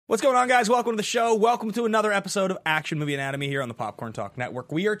What's going on, guys? Welcome to the show. Welcome to another episode of Action Movie Anatomy here on the Popcorn Talk Network.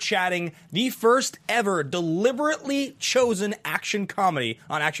 We are chatting the first ever deliberately chosen action comedy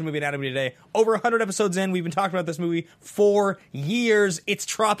on Action Movie Anatomy today. Over 100 episodes in, we've been talking about this movie for years. It's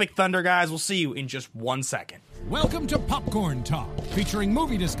Tropic Thunder, guys. We'll see you in just 1 second. Welcome to Popcorn Talk, featuring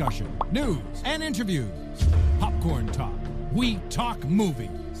movie discussion, news, and interviews. Popcorn Talk. We talk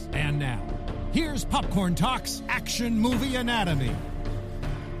movies. And now, here's Popcorn Talk's Action Movie Anatomy.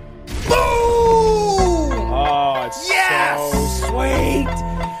 Boom! Oh, it's so sweet.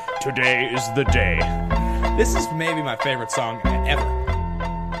 Today is the day. This is maybe my favorite song ever.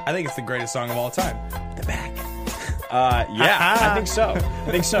 I think it's the greatest song of all time. The back. Yeah, I think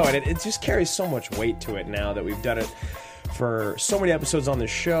so. And it just carries so much weight to it now that we've done it for so many episodes on the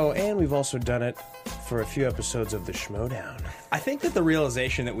show, and we've also done it for a few episodes of the Schmodown. I think that the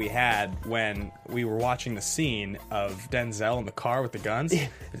realization that we had when we were watching the scene of Denzel in the car with the guns,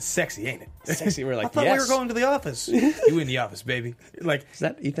 it's sexy, ain't it? Sexy. We're like, I thought yes. we were going to the office. You in the office, baby. Like, Is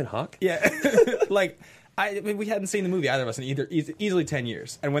that Ethan Hawke? yeah. Like, I mean, we hadn't seen the movie, either of us, in easily 10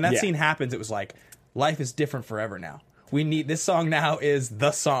 years. And when that scene happens, it was like, life is different forever now. We need, this song now is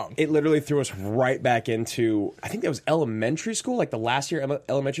the song. It literally threw us right back into, I think that was elementary school, like the last year of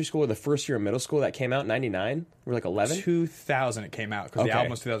elementary school or the first year of middle school that came out in 99. We were like 11? 2000 it came out, because the album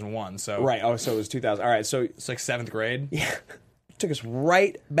was 2001, so. Right, oh, so it was 2000. All right, so. It's like 7th grade. Yeah. Took us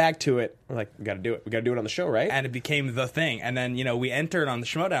right back to it. We're like, we got to do it. We got to do it on the show, right? And it became the thing. And then, you know, we entered on the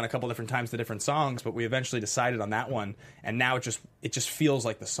Schmodown a couple different times to different songs, but we eventually decided on that one. And now it just feels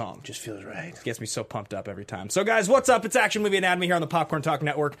like the song. Just feels right. It gets me so pumped up every time. So, guys, what's up? It's Action Movie Anatomy here on the Popcorn Talk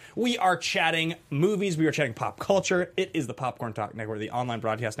Network. We are chatting movies. We are chatting pop culture. It is the Popcorn Talk Network, the online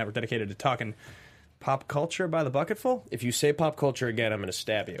broadcast network dedicated to talking pop culture by the bucketful. If you say pop culture again, I'm going to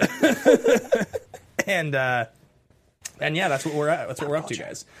stab you. And yeah, that's what we're at. That's what we're up to,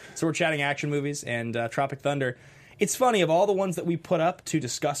 guys. So we're chatting action movies and Tropic Thunder. It's funny, of all the ones that we put up to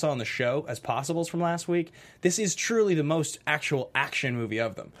discuss on the show as possibles from last week, this is truly the most actual action movie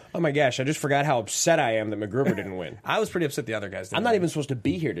of them. Oh my gosh, I just forgot how upset I am that MacGruber didn't win. I was pretty upset the other guys didn't. I'm not win. even supposed to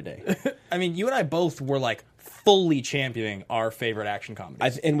be here today. I mean, you and I both were like fully championing our favorite action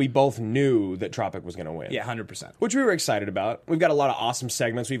comedies. And we both knew that Tropic was going to win. Yeah, 100%. Which we were excited about. We've got a lot of awesome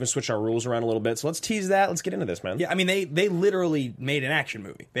segments. We even switched our rules around a little bit. So let's tease that. Let's get into this, man. Yeah, I mean, they literally made an action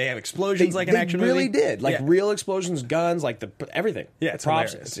movie. They have explosions like an action movie. They movie. really did. Like Yeah. real explosions, guns, like everything. Yeah, The it's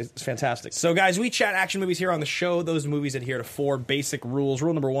props. hilarious. It's fantastic. So, guys, we chat action movies here on the show. Those movies adhere to 4 basic rules.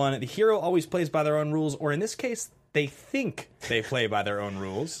 Rule number 1, the hero always plays by their own rules, or in this case, they think they play by their own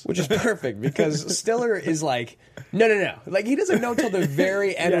rules. Which is perfect because Stiller is like, no. Like, he doesn't know till the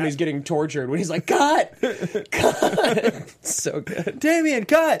very end when he's getting tortured, when he's like, cut! So good. Damien,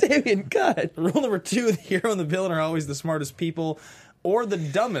 cut! Rule number 2, the hero and the villain are always the smartest people or the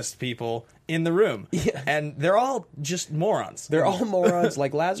dumbest people in the room. Yeah. And they're all just morons. They're all morons.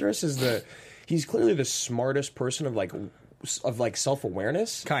 Like, Lazarus is he's clearly the smartest person of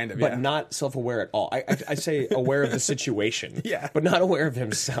self-awareness. Kind of, but yeah. not self-aware at all. I say aware of the situation, Yeah. but not aware of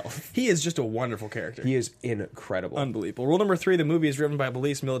himself. He is just a wonderful character. He is incredible. Unbelievable. Rule number 3, the movie is driven by a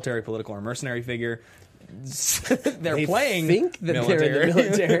police, military, political, or mercenary figure. They think that they're in the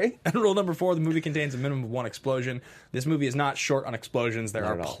military. And rule number 4, the movie contains a minimum of 1 explosion. This movie is not short on explosions. There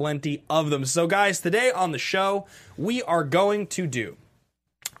Not are at all. plenty of them. So, guys, today on the show, we are going to do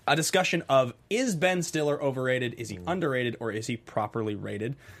a discussion of, is Ben Stiller overrated, is he underrated, or is he properly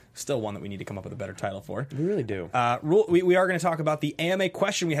rated? Still one that we need to come up with a better title for. We really do. We are going to talk about the AMA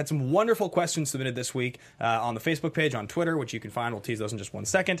question. We had some wonderful questions submitted this week on the Facebook page, on Twitter, which you can find. We'll tease those in just 1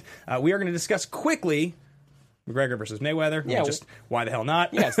 second. We are going to discuss quickly McGregor versus Mayweather. Yeah, just why the hell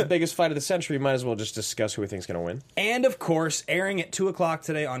not? Yeah, it's the biggest fight of the century. Might as well just discuss who we think's going to win. And, of course, airing at 2 o'clock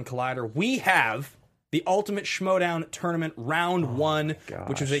today on Collider, we have the Ultimate Schmodown Tournament Round 1,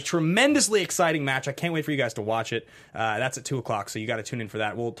 which was a tremendously exciting match. I can't wait for you guys to watch it. That's at 2 o'clock, so you got to tune in for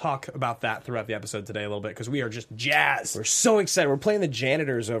that. We'll talk about that throughout the episode today a little bit, because we are just jazzed. We're so excited. We're playing the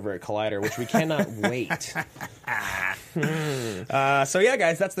janitors over at Collider, which we cannot wait. So yeah,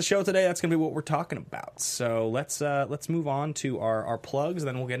 guys, that's the show today. That's going to be what we're talking about. So let's move on to our plugs, and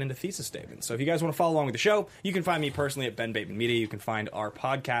then we'll get into thesis statements. So if you guys want to follow along with the show, you can find me personally at Ben Bateman Media. You can find our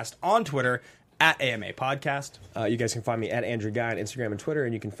podcast on Twitter at AMA Podcast. You guys can find me at Andrew Guy on Instagram and Twitter,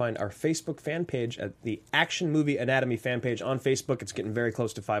 and you can find our Facebook fan page at the Action Movie Anatomy fan page on Facebook. It's getting very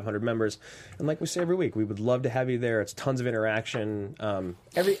close to 500 members, and like we say every week, we would love to have you there. It's tons of interaction.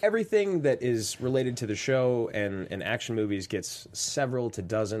 Everything that is related to the show and action movies gets several to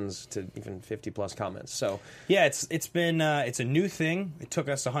dozens to even 50+ comments. So yeah, it's been it's a new thing. It took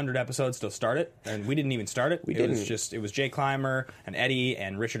us 100 episodes to start it, and we didn't even start it. It was Jay Clymer and Eddie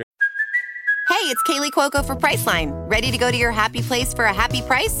and Richard. Hey, it's Kaylee Cuoco for Priceline. Ready to go to your happy place for a happy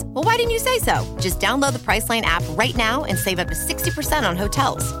price? Well, why didn't you say so? Just download the Priceline app right now and save up to 60% on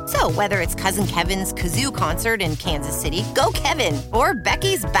hotels. So whether it's Cousin Kevin's Kazoo Concert in Kansas City, go Kevin, or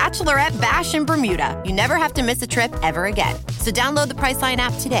Becky's Bachelorette Bash in Bermuda, you never have to miss a trip ever again. So download the Priceline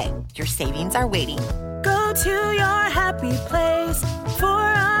app today. Your savings are waiting. Go to your happy place for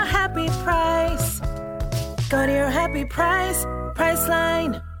a happy price. Go to your happy price,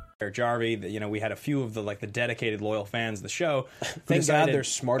 Priceline. Jarvie, we had a few of the dedicated loyal fans of the show. Thank God they're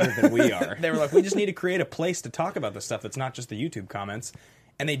smarter than we are. They were like, we just need to create a place to talk about this stuff that's not just the YouTube comments.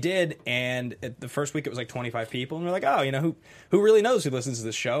 And they did, and the first week it was like 25 people, and we're like, oh, who really knows who listens to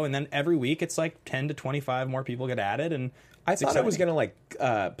this show? And then every week it's like 10 to 25 more people get added, and I thought it was going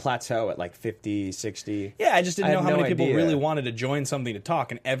to plateau at like 50, 60. Yeah, I just didn't know how many people idea. really wanted to join something to talk,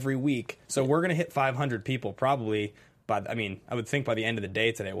 and every week. So we're going to hit 500 people probably. I would think by the end of the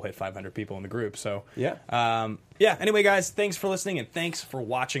day today we'll hit 500 people in the group. So yeah. Anyway, guys, thanks for listening and thanks for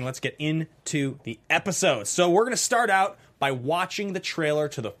watching. Let's get into the episode. So we're going to start out by watching the trailer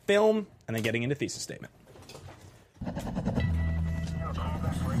to the film and then getting into thesis statement. I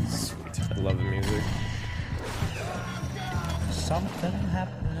love the music. Something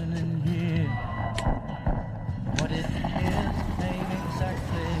happening here. What it is ain't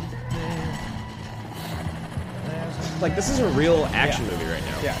exactly clear. This is a real action movie right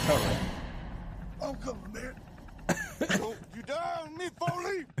now. Yeah, totally. I'm coming, man. You down, me,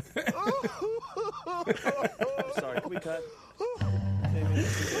 Foley? Sorry, can we cut?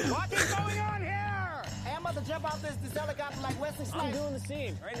 What is going on here? Hey, I'm about to jump out this helicopter like Wesley Snipes. I'm doing the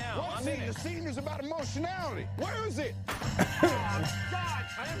scene right now. What scene? The scene is about emotionality. Where is it? God,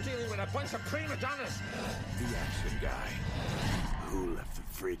 I am dealing with a bunch of prima donnas. The action guy who left the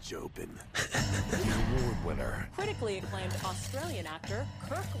fridge open. The award winner. Critically acclaimed Australian actor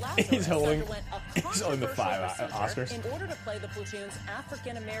Kirk Lazarus He's holding underwent a he's holding the 5 controversial Oscars. in order to play the platoon's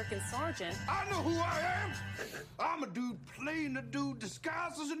African-American sergeant. I know who I am. I'm a dude playing a dude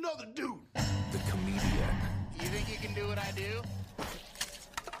disguised as another dude. The comedian. You think you can do what I do?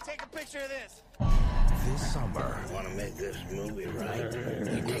 Take a picture of this. This summer. Want to make this movie right?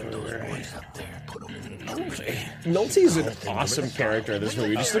 You take those boys up there, put them in Nolte. Nolte's an awesome character in this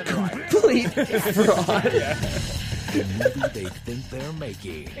movie. Just a complete fraud. The movie they think they're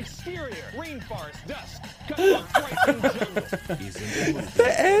making. Exterior, rainforest, dust. Cut right in jungle. Isn't the movie.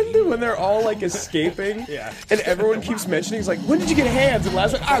 The end when they're all escaping, and everyone keeps mentioning, he's like, "When did you get hands?" And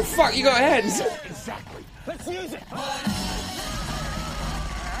last one, "Oh fuck, you go ahead." Exactly. Let's use it.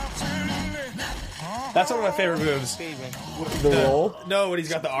 That's one of my favorite moves. The roll. No, when he's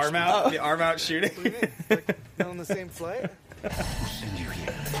got the arm out, the arm out shooting. On the same flight?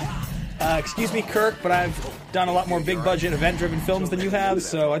 Excuse me, Kirk, but I've done a lot more big budget, event driven films than you have,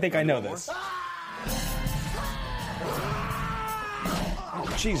 so I think I know this.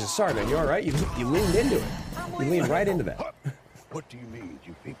 Jesus, sorry man, you all right? You leaned into it. You leaned right into that. What do you mean,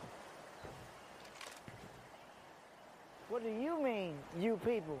 you people? What do you mean, you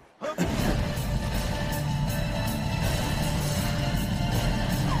people?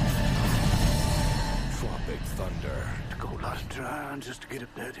 Tropic Thunder. To go a lot of trying just to get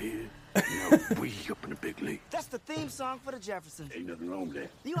up that hill. Now we up in the big league. That's the theme song for the Jeffersons. Ain't nothing wrong with that.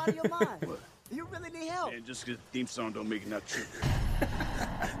 You out of your mind? What? You really need help. And just because the theme song don't make it not true.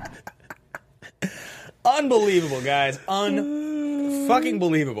 Unbelievable, guys. Fucking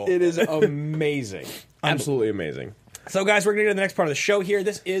believable. It is amazing. Absolutely amazing. So, guys, we're going to get to the next part of the show here.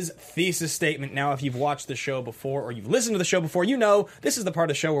 This is Thesis Statement. Now, if you've watched the show before or you've listened to the show before, you know this is the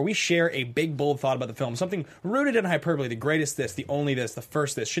part of the show where we share a big, bold thought about the film. Something rooted in hyperbole. The greatest this, the only this, the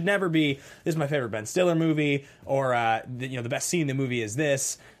first this. Should never be, this is my favorite Ben Stiller movie, or, the best scene in the movie is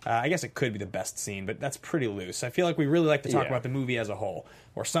this. I guess it could be the best scene, but that's pretty loose. I feel like we really like to talk about the movie as a whole,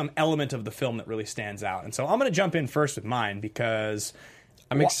 or some element of the film that really stands out. And so I'm going to jump in first with mine because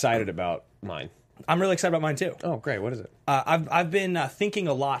I'm excited about mine. I'm really excited about mine, too. Oh, great. What is it? I've been thinking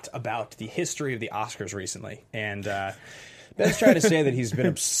a lot about the history of the Oscars recently, and Ben's trying to say that he's been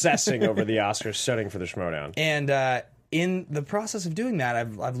obsessing over the Oscars, studying for the Schmodown. And in the process of doing that,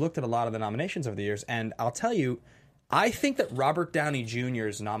 I've looked at a lot of the nominations over the years, and I'll tell you, I think that Robert Downey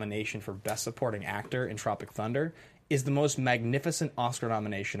Jr.'s nomination for Best Supporting Actor in Tropic Thunder is the most magnificent Oscar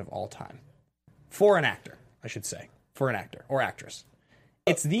nomination of all time. For an actor, I should say. For an actor or actress.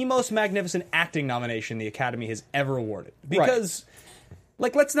 It's the most magnificent acting nomination the Academy has ever awarded. Because,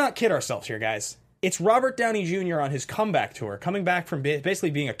 let's not kid ourselves here, guys. It's Robert Downey Jr. on his comeback tour, coming back from basically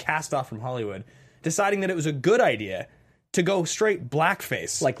being a cast-off from Hollywood, deciding that it was a good idea to go straight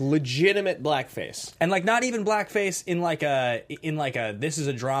blackface. Like legitimate blackface. And not even blackface in like a this is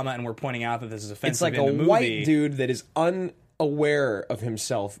a drama and we're pointing out that this is offensive. It's like in the a movie. white dude that is unaware of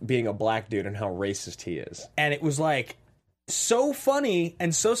himself being a black dude and how racist he is. And it was so funny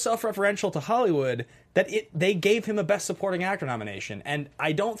and so self-referential to Hollywood that they gave him a Best Supporting Actor nomination. And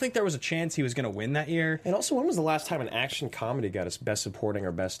I don't think there was a chance he was going to win that year. And also, when was the last time an action comedy got its Best Supporting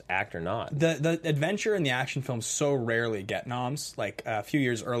or Best Actor nod? The adventure and the action films so rarely get noms. A few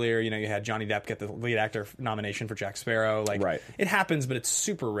years earlier, you had Johnny Depp get the lead actor nomination for Jack Sparrow. Right. It happens, but it's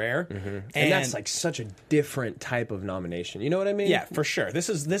super rare. Mm-hmm. And that's such a different type of nomination. You know what I mean? Yeah, for sure. This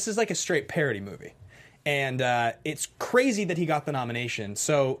is like a straight parody movie. And it's crazy that he got the nomination.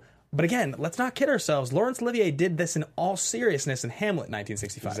 But again, let's not kid ourselves. Laurence Olivier did this in all seriousness in Hamlet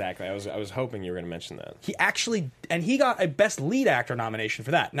 1965. Exactly. I was hoping you were going to mention that. He got a Best Lead Actor nomination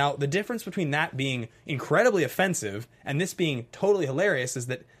for that. Now, the difference between that being incredibly offensive and this being totally hilarious is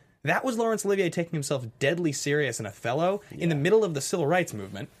that was Laurence Olivier taking himself deadly serious in Othello in the middle of the Civil Rights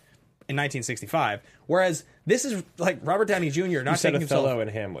Movement in 1965. Whereas this is Robert Downey Jr. not taking himself... Othello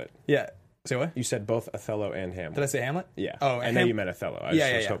and Hamlet. Yeah. Say what? You said both Othello and Hamlet. Did I say Hamlet? Yeah. Oh, I know you meant Othello. I was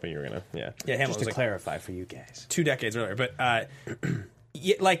just hoping you were going to... Yeah, Hamlet just to clarify for you guys. 2 decades earlier. But,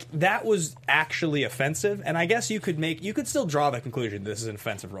 that was actually offensive. And I guess you could still draw the conclusion this is an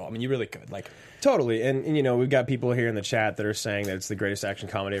offensive role. I mean, you really could. Totally. And we've got people here in the chat that are saying that it's the greatest action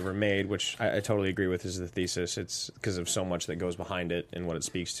comedy ever made, which I totally agree with is the thesis. It's because of so much that goes behind it and what it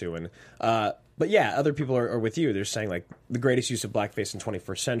speaks to. And but yeah, other people are with you. They're saying the greatest use of blackface in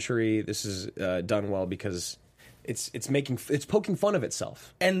 21st century. This is done well because it's poking fun of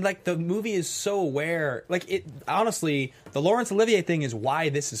itself. And the movie is so aware. Honestly, the Laurence Olivier thing is why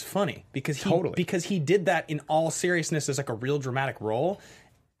this is funny because he did that in all seriousness as a real dramatic role.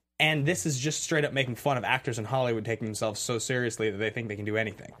 And this is just straight up making fun of actors in Hollywood taking themselves so seriously that they think they can do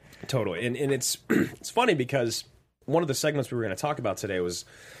anything. Totally. And it's funny because one of the segments we were going to talk about today was,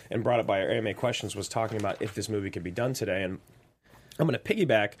 and brought up by our AMA questions, was talking about if this movie could be done today. And I'm going to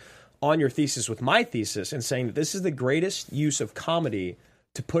piggyback on your thesis with my thesis and saying that this is the greatest use of comedy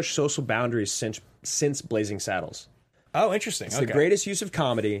to push social boundaries since Blazing Saddles. Oh, interesting. It's the greatest use of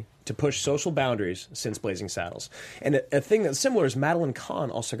comedy to push social boundaries since Blazing Saddles. And a thing that's similar is Madeline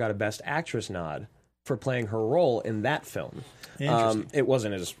Kahn also got a Best Actress nod for playing her role in that film. It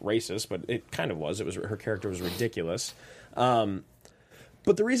wasn't as racist, but it kind of was. Her character was ridiculous.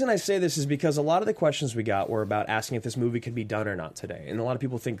 But the reason I say this is because a lot of the questions we got were about asking if this movie could be done or not today. And a lot of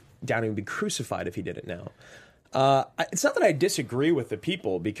people think Downey would be crucified if he did it now. It's not that I disagree with the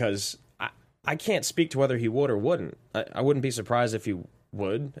people because I can't speak to whether he would or wouldn't. I wouldn't be surprised if he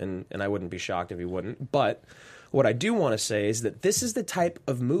would, and I wouldn't be shocked if he wouldn't. But what I do want to say is that this is the type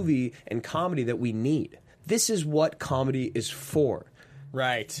of movie and comedy that we need. This is what comedy is for.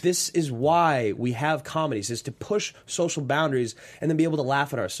 Right. This is why we have comedies, is to push social boundaries and then be able to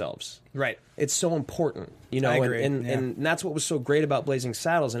laugh at ourselves. Right. It's so important, I agree. And that's what was so great about Blazing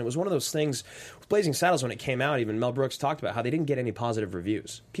Saddles. And it was one of those things, with Blazing Saddles, when it came out, even Mel Brooks talked about how they didn't get any positive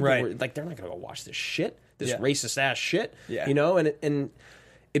reviews. People were they're not going to go watch this shit, this racist-ass shit, and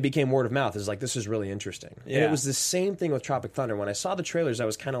it became word of mouth. It's this is really interesting. Yeah. And it was the same thing with Tropic Thunder. When I saw the trailers, I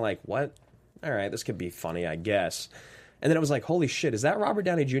was kind of like, what? All right, this could be funny, I guess. And then it was like, holy shit, is that Robert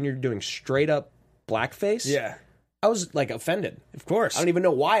Downey Jr. doing straight up blackface? Yeah. I was offended. Of course. I don't even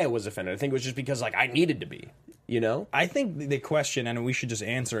know why I was offended. I think it was just because I needed to be, I think the question, and we should just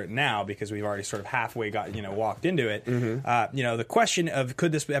answer it now because we've already sort of halfway walked into it. Mm-hmm. The question of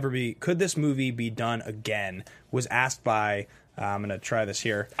could this movie be done again was asked by, I'm going to try this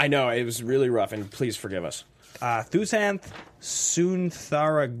here. I know, it was really rough, and please forgive us. Thusanth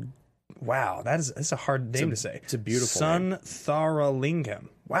Sunthara. Wow, that's a hard name to say. It's a beautiful name. Suntharalingam.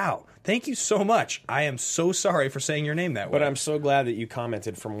 Wow, thank you so much. I am so sorry for saying your name that way. But I'm so glad that you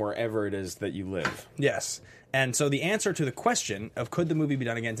commented from wherever it is that you live. Yes. And so the answer to the question of could the movie be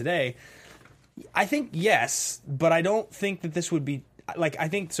done again today, I think yes, but I don't think that this would be... I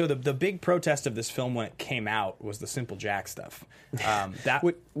think so. The big protest of this film when it came out was the Simple Jack stuff.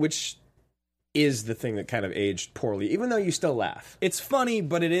 Which is the thing that kind of aged poorly, even though you still laugh. It's funny,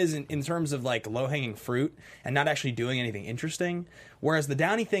 but it is in terms of like low-hanging fruit and not actually doing anything interesting. Whereas the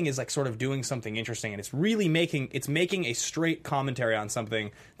Downey thing is like sort of doing something interesting, and it's really making a straight commentary on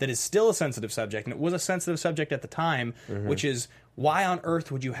something that is still a sensitive subject, and it was a sensitive subject at the time, which is why on earth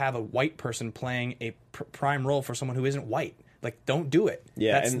would you have a white person playing a prime role for someone who isn't white? Like, don't do it.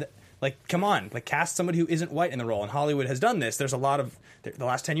 Yeah, like, come on, like, cast somebody who isn't white in the role. And Hollywood has done this. There's a lot of the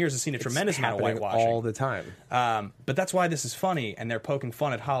last 10 years has seen a tremendous amount of whitewashing all the time. But that's why this is funny, and they're poking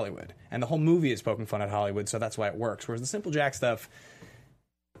fun at Hollywood, and the whole movie is poking fun at Hollywood. So that's why it works. Whereas the Simple Jack stuff,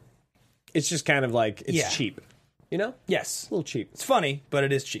 it's just kind of like it's cheap, you know? Yes, a little cheap. It's funny, but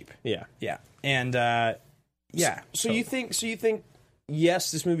it is cheap. Yeah, and So you think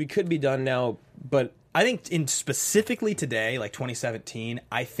yes, this movie could be done now, but I think specifically today, like 2017,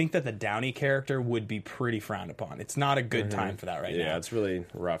 I think that the Downey character would be pretty frowned upon. It's not a good time for that right now. Yeah, it's really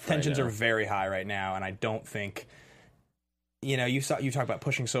rough. Tensions right now. are very high right now, and I don't think, you talk about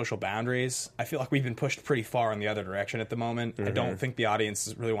pushing social boundaries. I feel like we've been pushed pretty far in the other direction at the moment. I don't think the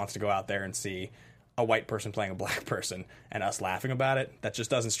audience really wants to go out there and see a white person playing a black person and us laughing about it. That just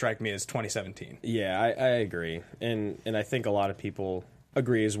doesn't strike me as 2017. Yeah, I agree, and I think a lot of people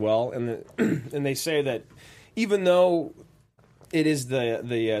agree as well, and and they say that even though it is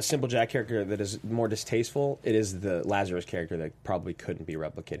the Simple Jack character that is more distasteful, it is the Lazarus character that probably couldn't be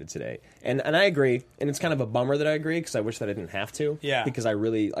replicated today. And I agree, and it's kind of a bummer that I agree, because I wish that I didn't have to. Yeah. Because I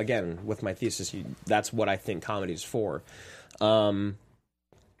really, again, with my thesis, that's what I think comedy's for.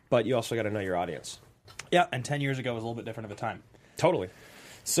 But you also got to know your audience. Yeah, and 10 years ago was a little bit different of a time. Totally.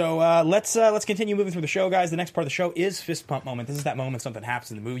 So let's continue moving through the show, guys. The next part of the show is Fist Pump Moment. This is that moment something happens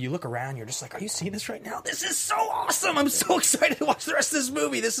in the movie. You look around, you're just like, are you seeing this right now? This is so awesome. I'm so excited to watch the rest of this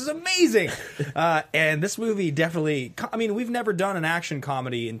movie. This is amazing. And this movie definitely, I mean, we've never done an action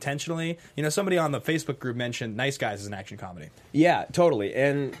comedy intentionally. You know, somebody on the Facebook group mentioned Nice Guys as an action comedy. Yeah, totally.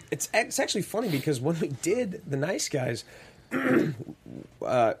 And it's actually funny because when we did The Nice Guys,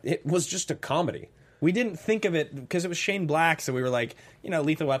 it was just a comedy. We didn't think of it because it was Shane Black, so we were like,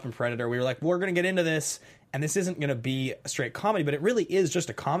 Lethal Weapon, Predator. We were like, we're going to get into this, and this isn't going to be a straight comedy, but it really is just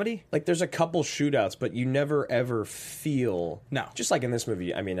a comedy. Like, there's a couple shootouts, but you never ever feel... No. Just like in this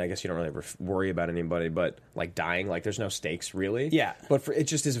movie, I mean, I guess you don't really ever worry about anybody, but, like, dying, like, there's no stakes, really. Yeah. But it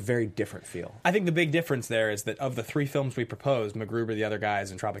just is a very different feel. I think the big difference there is that of the three films we proposed, MacGruber, The Other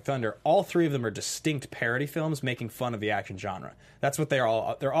Guys, and Tropic Thunder, all three of them are distinct parody films making fun of the action genre. That's what they're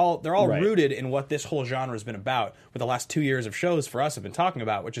all right. Rooted in what this whole genre has been about, what the last 2 years of shows for us have been talking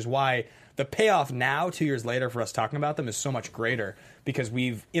about, which is why the payoff now, 2 years later, for us talking about them is so much greater, because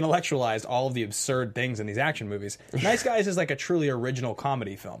we've intellectualized all of the absurd things in these action movies. Nice Guys is like a truly original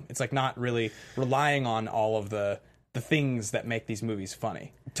comedy film. It's like not really relying on all of the things that make these movies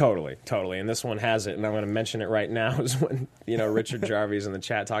funny. Totally. And this one has it, and I'm going to mention it right now, is when, Richard Jarvis in the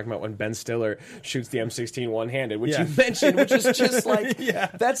chat talking about when Ben Stiller shoots the M16 one-handed, which you mentioned, which is just like,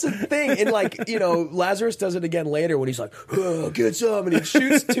 that's a thing. And like, Lazarus does it again later when he's like, oh, get some, and he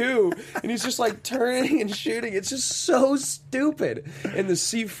shoots two, and he's just like turning and shooting. It's just so stupid. And the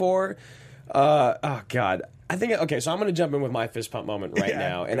C4, oh God. I think, okay, so I'm going to jump in with my fist pump moment right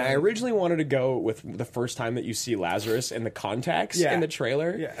now. And I originally wanted to go with the first time that you see Lazarus and the contacts in the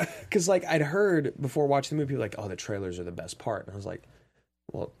trailer. Yeah. Because, like, I'd heard before watching the movie, people like, oh, the trailers are the best part. And I was like,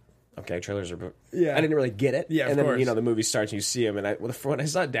 well, okay, trailers are... Yeah. I didn't really get it. Yeah, and then, course. The movie starts and you see him. And when I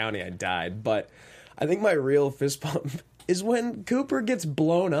saw Downey, I died. But I think my real fist pump is when Cooper gets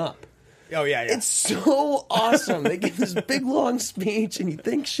blown up. Oh, yeah. It's so awesome. They give this big, long speech, and you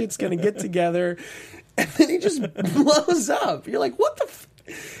think shit's going to get together. And then he just blows up. You're like, what the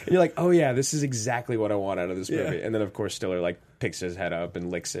And you're like, oh, yeah, this is exactly what I want out of this movie. Yeah. And then, of course, Stiller, like, picks his head up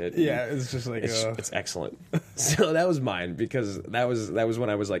and licks it. Yeah, it's just like... It's excellent. So that was mine, because that was when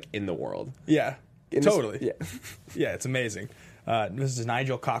I was, like, in the world. Yeah, totally. Yeah. Yeah, it's amazing. This is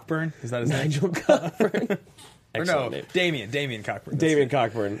Nigel Cockburn. Is that his name? Nigel Cockburn. Or no, Damien Cockburn. Damien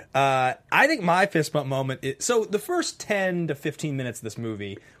Cockburn. I think my fist bump moment is... So the first 10 to 15 minutes of this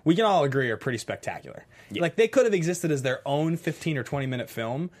movie, we can all agree, are pretty spectacular. Yeah. Like, they could have existed as their own 15 or 20-minute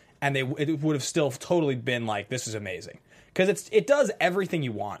film, and it would have still totally been like, this is amazing. Because it does everything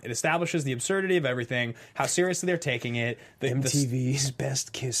you want. It establishes the absurdity of everything, how seriously they're taking it. MTV's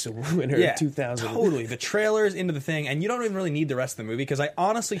Best Kiss winner of 2000. Totally. The trailers into the thing, and you don't even really need the rest of the movie, because I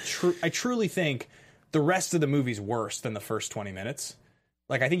honestly, I truly think... the rest of the movie's worse than the first 20 minutes.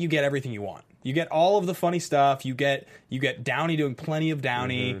 Like, I think you get everything you want. You get all of the funny stuff. You get Downey doing plenty of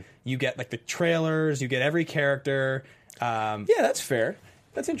Downey. Mm-hmm. You get, like, the trailers. You get every character. Yeah, that's fair.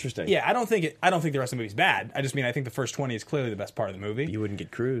 That's interesting. Yeah, I don't think the rest of the movie's bad. I just mean I think the first 20 is clearly the best part of the movie. You wouldn't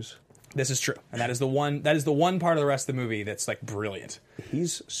get Cruise. This is true, and that is the one part of the rest of the movie that's like brilliant.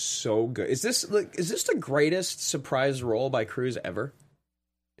 He's so good. Is this the greatest surprise role by Cruise ever?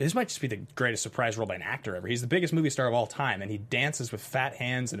 This might just be the greatest surprise role by an actor ever. He's the biggest movie star of all time, and he dances with fat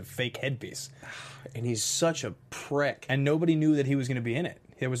hands and a fake headpiece. And he's such a prick. And nobody knew that he was going to be in it.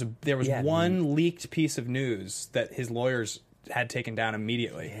 There was one leaked piece of news that his lawyers had taken down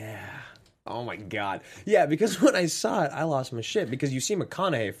immediately. Yeah. Oh my god. Yeah, because when I saw it, I lost my shit because you see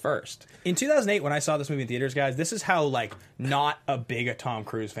McConaughey first. In 2008, when I saw this movie in theaters, guys, this is how like not a big a Tom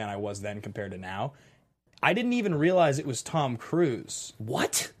Cruise fan I was then compared to now. I didn't even realize it was Tom Cruise.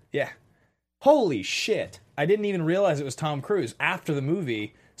 What? Yeah. Holy shit. I didn't even realize it was Tom Cruise. After the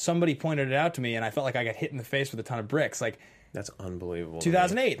movie, somebody pointed it out to me, and I felt like I got hit in the face with a ton of bricks. Like, that's unbelievable.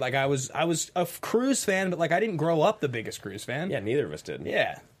 2008. Like, I was a Cruise fan, but like I didn't grow up the biggest Cruise fan. Yeah, neither of us did.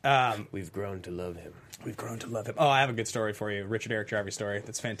 Yeah. We've grown to love him. We've grown to love him. Oh, I have a good story for you. Richard Eric Jarvie story.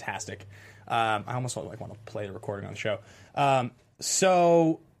 That's fantastic. I almost want to play the recording on the show.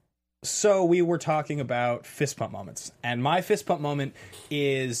 So we were talking about fist pump moments, and my fist pump moment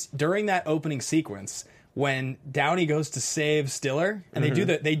is during that opening sequence when Downey goes to save Stiller, and they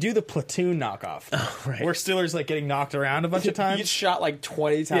do the Platoon knockoff, where Stiller's like getting knocked around a bunch of times. He gets shot like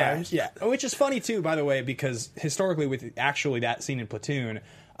 20 times. Yeah, which is funny too, by the way, because historically, with actually that scene in Platoon,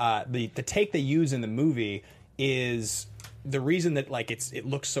 the take they use in the movie is. The reason that like it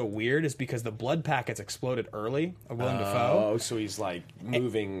looks so weird is because the blood packets exploded early of Willem Dafoe. Oh, so he's like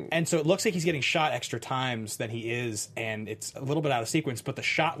moving, and so it looks like he's getting shot extra times than he is, and it's a little bit out of sequence. But the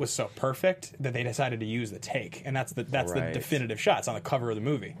shot was so perfect that they decided to use the take, and that's the definitive shot. It's on the cover of the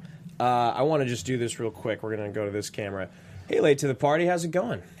movie. I want to just do this real quick. We're gonna go to this camera. Hey, Late to the Party, how's it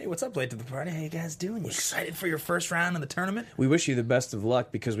going? Hey, what's up, Late to the Party? How you guys doing? You excited for your first round in the tournament? We wish you the best of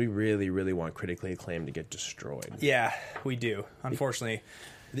luck because we really, really want Critically Acclaimed to get destroyed. Yeah, we do. Unfortunately,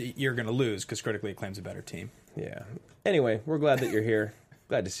 you're going to lose because Critically Acclaimed's a better team. Yeah. Anyway, we're glad that you're here.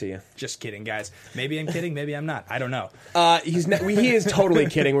 Glad to see you. Just kidding, guys. Maybe I'm kidding. Maybe I'm not. I don't know. He is totally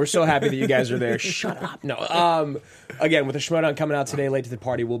kidding. We're so happy that you guys are there. Shut up. No. Again, with the Schmodown coming out today, Late to the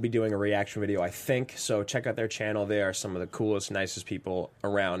Party, we'll be doing a reaction video, I think. So check out their channel. They are some of the coolest, nicest people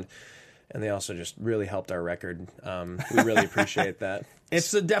around. And they also just really helped our record. We really appreciate that.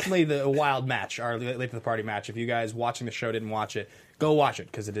 It's definitely the wild match, our Late to the Party match. If you guys watching the show didn't watch it, go watch it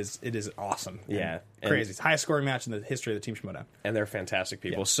because it is awesome. Yeah. Crazy. It's the highest scoring match in the history of the Team Schmodown. And they're fantastic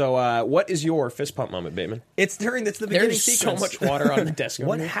people. Yeah. So what is your fist pump moment, Bateman? It's the beginning There's sequence. so much water on the desk.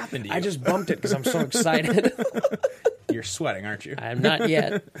 What happened to you? I just bumped it because I'm so excited. You're sweating, aren't you? I'm not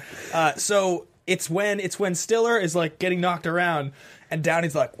yet. So it's when Stiller is like getting knocked around, and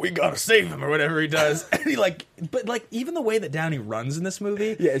Downey's like, "We gotta save him," or whatever he does. And he but even the way that Downey runs in this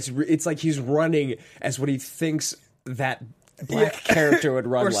movie, yeah, it's like he's running as what he thinks that black character would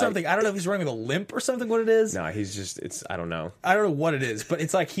run or like. something. I don't know if he's running with a limp or something. What it is? No, he's just. I don't know. I don't know what it is, but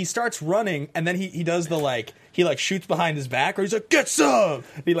it's like he starts running, and then he does the he shoots behind his back, or he's like, "Get some!"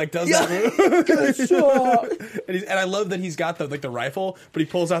 And he does that move. Get some! And I love that he's got the rifle, but he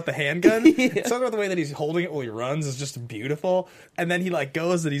pulls out the handgun. Yeah. Something about the way that he's holding it while he runs is just beautiful. And then he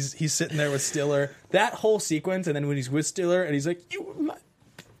goes and he's sitting there with Stiller. That whole sequence, and then when he's with Stiller, and he's like, hold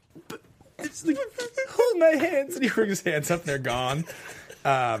my hands, and he brings his hands up and they're gone.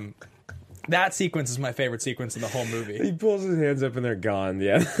 That sequence is my favorite sequence in the whole movie. He pulls his hands up and they're gone.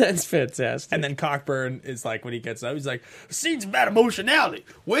 Yeah, that's fantastic. And then Cockburn is like, when he gets up, he's like, "The scene's about emotionality.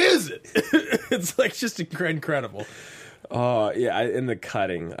 Where is it?" It's just incredible. Oh, yeah, in the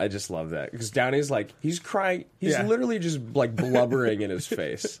cutting. I just love that. Because Downey's he's crying. He's literally just blubbering in his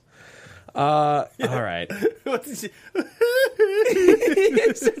face. All right. It's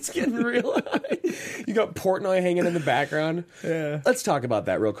getting real high. You got Portnoy hanging in the background. Yeah. Let's talk about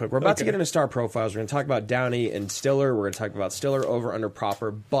that real quick. We're about to get into star profiles. We're going to talk about Downey and Stiller. We're going to talk about Stiller over under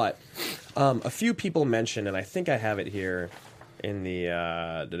proper. But a few people mentioned, and I think I have it here in the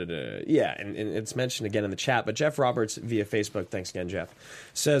and it's mentioned again in the chat. But Jeff Roberts via Facebook, thanks again, Jeff,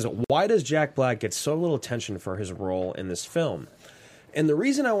 says, "Why does Jack Black get so little attention for his role in this film?" And the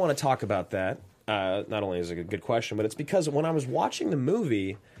reason I want to talk about that, not only is it a good question, but it's because when I was watching the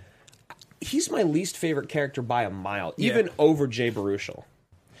movie, he's my least favorite character by a mile, even over Jay Baruchel.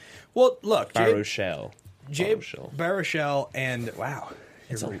 Well, look, Baruchel. Jay Baruchel, and wow.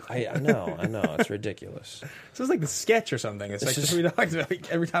 I know, it's ridiculous. So it's like the sketch or something. It's just we talked about.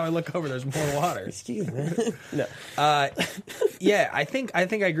 Every time I look over, there's more water. Excuse me. No. Yeah, I think I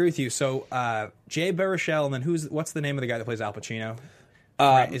agree with you. So Jay Baruchel, and then what's the name of the guy that plays Al Pacino?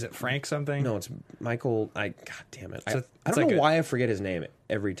 Is it Frank something? No, it's Michael. God damn it! I don't know why I forget his name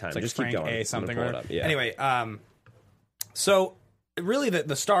every time. It's just Frank keep going. A something. Pull it up. Yeah. Anyway, so really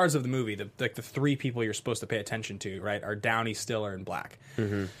the stars of the movie, the three people you're supposed to pay attention to, right, are Downey, Stiller, and Black.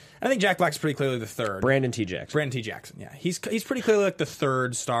 Mm-hmm. I think Jack Black's pretty clearly the third. Brandon T. Jackson. Yeah, he's pretty clearly like the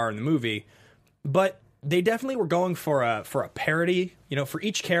third star in the movie, but they definitely were going for a parody. You know, for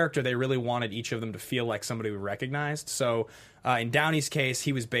each character, they really wanted each of them to feel like somebody we recognized. So in Downey's case,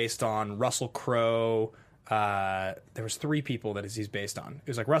 he was based on Russell Crowe. There was three people that he's based on. It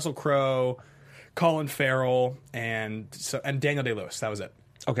was like Russell Crowe, Colin Farrell, and Daniel Day-Lewis. That was it.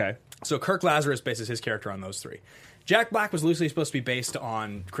 Okay. So Kirk Lazarus bases his character on those three. Jack Black was loosely supposed to be based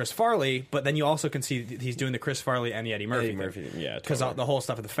on Chris Farley, but then you also can see he's doing the Chris Farley and the Eddie Murphy. Yeah, because totally. the whole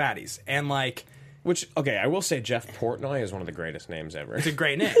stuff with the fatties. And like... Which, okay, I will say Jeff Portnoy is one of the greatest names ever. It's a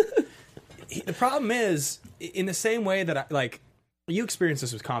great name. The problem is, in the same way that you experience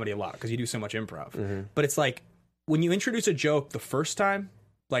this with comedy a lot because you do so much improv, but it's like when you introduce a joke the first time,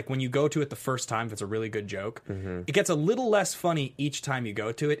 like when you go to it the first time, if it's a really good joke, it gets a little less funny each time you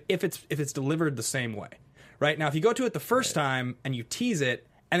go to it if it's delivered the same way. Right? Now, if you go to it the first time and you tease it,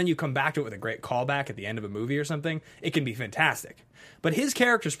 and then you come back to it with a great callback at the end of a movie or something, it can be fantastic. But his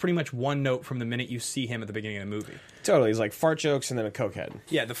character's pretty much one note from the minute you see him at the beginning of the movie. Totally. He's like fart jokes and then a cokehead.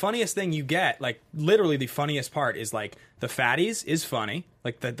 Yeah, the funniest thing you get, like literally the funniest part is like the fatties is funny.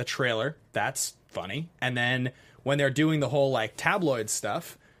 Like the trailer, that's funny. And then when they're doing the whole like tabloid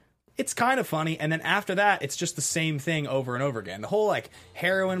stuff, it's kind of funny. And then after that, it's just the same thing over and over again. The whole like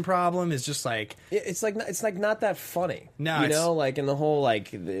heroin problem is just like... It's like not that funny. No, you know, like in the whole like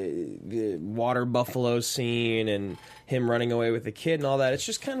the water buffalo scene and him running away with the kid and all that. It's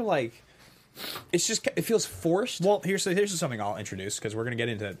just kind of like... it feels forced. Well, here's something I'll introduce because we're going to get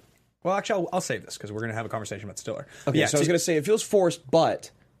into... Well, actually, I'll save this because we're going to have a conversation about Stiller. Okay, yeah, so I was going to say it feels forced,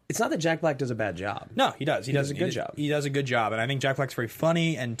 but... it's not that Jack Black does a bad job. No, he does. He does a good job. He does a good job, and I think Jack Black's very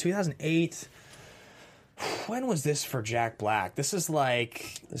funny. And 2008, when was this for Jack Black? This is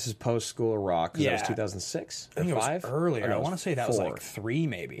post School of Rock. Yeah, that was 2006 I think or 5? It was earlier. No, I want to say that was 4. like 3,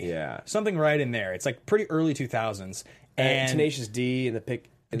 maybe. Yeah, something right in there. It's like pretty early 2000s. And Tenacious D and the Pick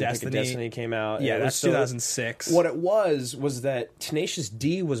of Destiny came out. Yeah, that's 2006. What it was that Tenacious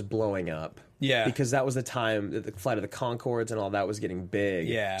D was blowing up. Yeah. Because that was the time that the Flight of the Conchords and all that was getting big.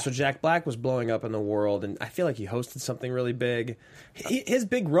 Yeah. So Jack Black was blowing up in the world, and I feel like he hosted something really big. His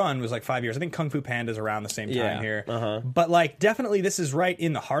big run was like 5 years. I think Kung Fu Panda's around the same time here. Uh-huh. But like definitely this is right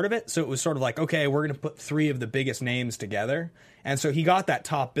in the heart of it. So it was sort of like, okay, we're going to put 3 of the biggest names together. And so he got that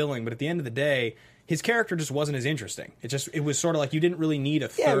top billing, but at the end of the day, his character just wasn't as interesting. It was sort of like you didn't really need a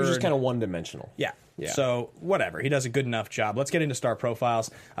third. Yeah, it was just kind of one-dimensional. Yeah. So whatever, he does a good enough job. Let's get into star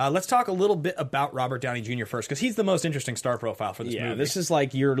profiles. Let's talk a little bit about Robert Downey Jr. first because he's the most interesting star profile for this movie. This is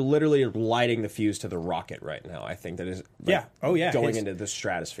like you're literally lighting the fuse to the rocket right now. I think that is going into the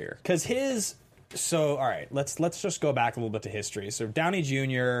stratosphere. Because so all right, let's just go back a little bit to history. So Downey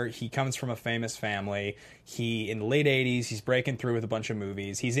Jr., he comes from a famous family. He in the late 80s, he's breaking through with a bunch of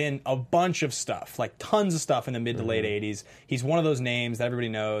movies. He's in a bunch of stuff, like tons of stuff in the mid to late 80s. He's one of those names that everybody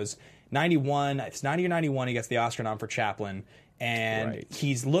knows. 91, it's 90 or 91, he gets the Oscar nom for Chaplin, and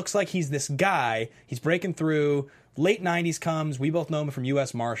he looks like he's this guy. He's breaking through. Late 90s comes. We both know him from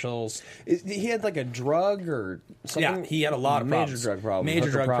U.S. Marshals. He had like a drug or something? Yeah, he had a lot of major drug problems.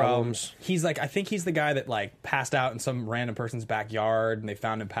 Major drug problems. He's like, I think he's the guy that like passed out in some random person's backyard and they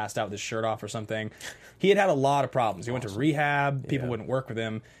found him passed out with his shirt off or something. He had a lot of problems. He went to rehab. People wouldn't work with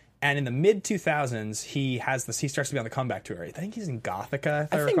him. And in the mid 2000s, he starts to be on the comeback tour. I think he's in Gothica,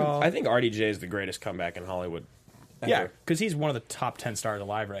 if I recall. I think RDJ is the greatest comeback in Hollywood. Yeah, because he's one of the top 10 stars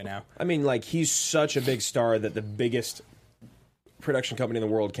alive right now. I mean, like, he's such a big star that the biggest production company in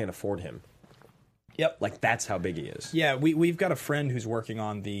the world can't afford him. Yep. Like, that's how big he is. Yeah, we've got a friend who's working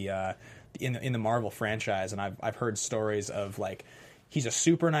on in the Marvel franchise, and I've heard stories of, like, he's a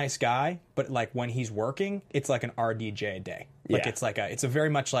super nice guy, but, like, when he's working, it's like an RDJ day. Like, it's a very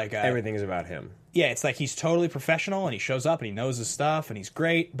much like everything is about him. Yeah, it's like he's totally professional and he shows up and he knows his stuff and he's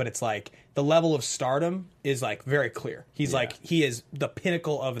great, but it's like the level of stardom is like very clear. He's like, he is the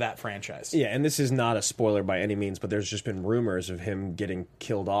pinnacle of that franchise. Yeah, and this is not a spoiler by any means, but there's just been rumors of him getting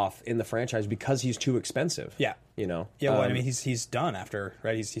killed off in the franchise because he's too expensive. Yeah. You know? Yeah, well, I mean, he's done after,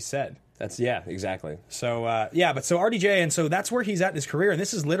 right? He's said. Exactly. So, but so RDJ, and so that's where he's at in his career, and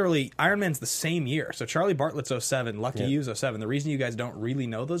this is literally, Iron Man's the same year. So Charlie Bartlett's 07, Lucky You's 07. The reason you guys don't really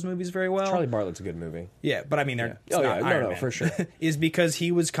know those movies very well... Charlie Bartlett's a good movie. Yeah, but I mean, it's not Iron Man, for sure. is because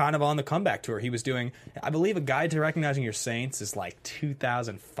he was kind of on the comeback tour. He was doing, I believe, A Guide to Recognizing Your Saints is like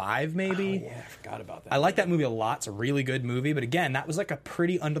 2005, maybe. Oh, yeah, I forgot about that. I like that movie a lot. It's a really good movie, but again, that was like a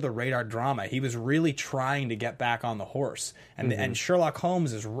pretty under-the-radar drama. He was really trying to get back on the horse, and Sherlock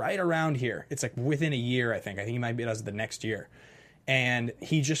Holmes is right around here. It's like within a year, I think. He might be the next year. And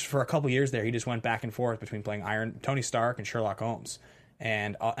he just, for a couple years there, he just went back and forth between playing Tony Stark and Sherlock Holmes.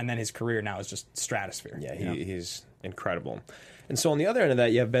 And then his career now is just stratosphere. Yeah, he's incredible. And so on the other end of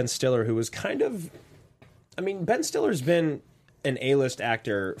that, you have Ben Stiller, who was kind of... I mean, Ben Stiller's been an A-list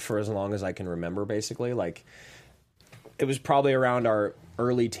actor for as long as I can remember, basically. Like, it was probably around our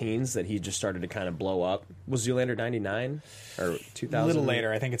early teens that he just started to kind of blow up. Was Zoolander 99? Or 2000? A little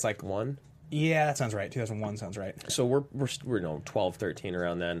later. I think it's like... 1? Yeah, that sounds right. 2001 sounds right. So we're 12, 13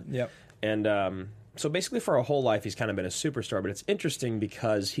 around then. Yep. And so basically for a whole life, he's kind of been a superstar. But it's interesting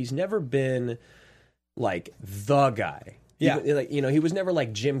because he's never been, like, the guy. Yeah. He was never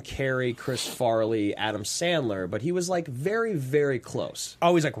like Jim Carrey, Chris Farley, Adam Sandler, but he was like very, very close.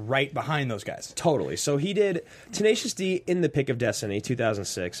 Always like right behind those guys. Totally. So he did Tenacious D, In the Pick of Destiny,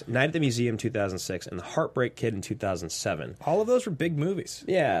 2006, Night at the Museum, 2006, and The Heartbreak Kid in 2007. All of those were big movies.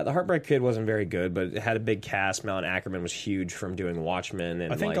 Yeah, The Heartbreak Kid wasn't very good, but it had a big cast. Malin Ackerman was huge from doing Watchmen.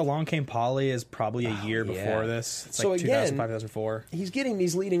 And I think Along Came Polly is probably a year before this. It's so like again, 2005, 2004. He's getting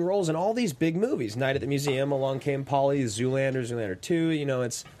these leading roles in all these big movies. Night at the Museum, Along Came Polly, Zoolander 2, you know,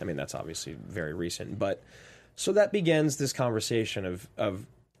 that's obviously very recent, but so that begins this conversation of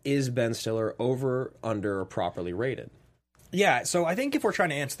is Ben Stiller over, under, or properly rated? Yeah, so I think if we're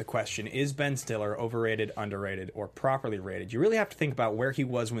trying to answer the question, is Ben Stiller overrated, underrated, or properly rated, you really have to think about where he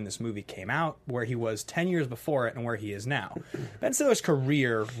was when this movie came out, where he was 10 years before it, and where he is now. Ben Stiller's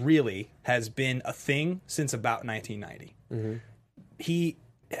career really has been a thing since about 1990. Mm-hmm. He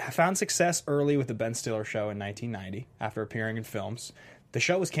found success early with the Ben Stiller Show in 1990 after appearing in films. The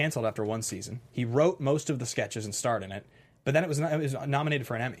show was canceled after one season. He wrote most of the sketches and starred in it, but then it was nominated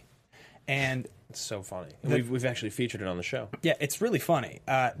for an Emmy. And it's so funny. We've actually featured it on the show. Yeah, it's really funny.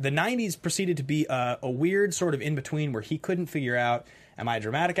 The 90s proceeded to be a weird sort of in-between where he couldn't figure out, am I a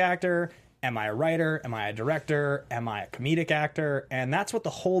dramatic actor? Am I a writer? Am I a director? Am I a comedic actor? And that's what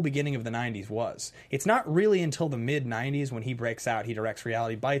the whole beginning of the 90s was. It's not really until the mid-90s when he breaks out. He directs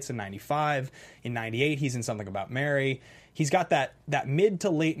Reality Bites in 95. In 98, he's in Something About Mary. He's got that mid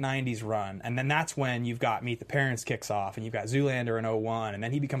to late 90s run, and then that's when you've got Meet the Parents kicks off, and you've got Zoolander in 01, and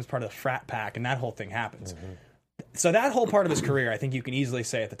then he becomes part of the frat pack, and that whole thing happens. Mm-hmm. So that whole part of his career, I think you can easily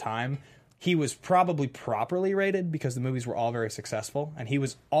say at the time, he was probably properly rated because the movies were all very successful, and he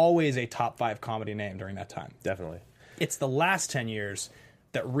was always a top 5 comedy name during that time. Definitely. It's the last 10 years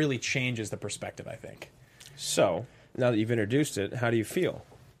that really changes the perspective, I think. So, now that you've introduced it, how do you feel?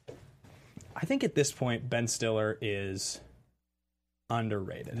 I think at this point, Ben Stiller is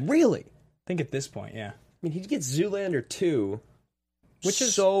underrated. Really? I think at this point, yeah. I mean, he gets Zoolander 2, which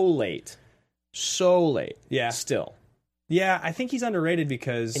is so late. So late. Yeah. Still. Yeah, I think he's underrated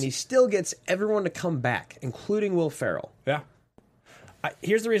because... And he still gets everyone to come back, including Will Ferrell. Yeah.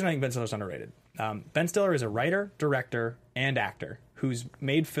 Here's the reason I think Ben Stiller's underrated. Ben Stiller is a writer, director, and actor who's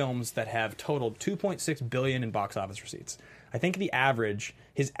made films that have totaled $2.6 billion in box office receipts. I think his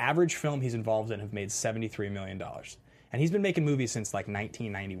average film he's involved in have made $73 million. And he's been making movies since like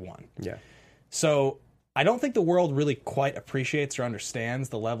 1991. Yeah. So I don't think the world really quite appreciates or understands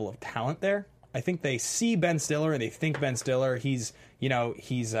the level of talent there. I think they see Ben Stiller and they think Ben Stiller, he's Gaylord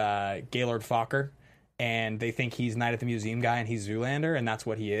Fokker, and they think he's Night at the Museum guy and he's Zoolander, and that's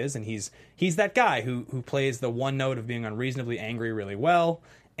what he is. And he's that guy who plays the one note of being unreasonably angry really well,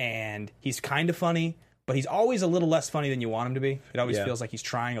 and he's kind of funny, but he's always a little less funny than you want him to be. It always feels like he's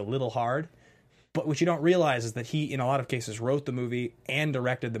trying a little hard. But what you don't realize is that he, in a lot of cases, wrote the movie and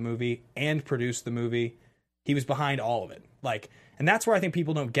directed the movie and produced the movie. He was behind all of it. And that's where I think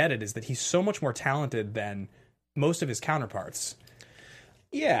people don't get it, is that he's so much more talented than most of his counterparts.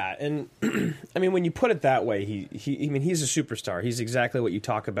 Yeah, and I mean, when you put it that way, he's a superstar. He's exactly what you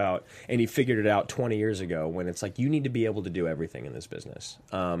talk about, and he figured it out 20 years ago when it's like, you need to be able to do everything in this business.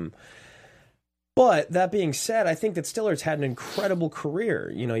 But that being said, I think that Stiller's had an incredible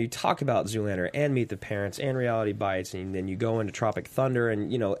career. You know, you talk about Zoolander and Meet the Parents and Reality Bites, and then you go into Tropic Thunder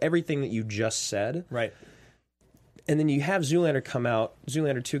and, everything that you just said. Right. And then you have Zoolander come out,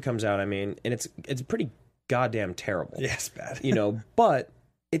 Zoolander 2 comes out, and it's pretty goddamn terrible. Yeah, it's bad. But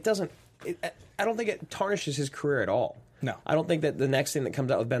it doesn't, I don't think it tarnishes his career at all. No. I don't think that the next thing that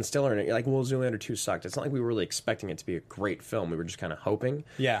comes out with Ben Stiller in it, you're like, well, Zoolander 2 sucked. It's not like we were really expecting it to be a great film. We were just kind of hoping.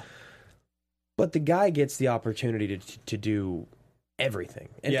 Yeah. But the guy gets the opportunity to do everything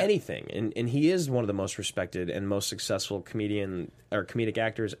and anything. And he is one of the most respected and most successful comedic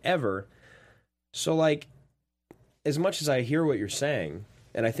actors ever. So, as much as I hear what you're saying,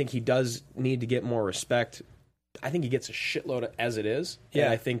 and I think he does need to get more respect, I think he gets a shitload as it is. Yeah.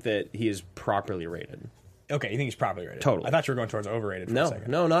 And I think that he is properly rated. Okay, you think he's probably rated? Totally. I thought you were going towards overrated for a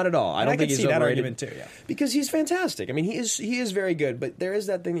second. No, not at all. I don't I think can he's see that overrated. argument too, yeah. Because he's fantastic. I mean, he is very good, but there is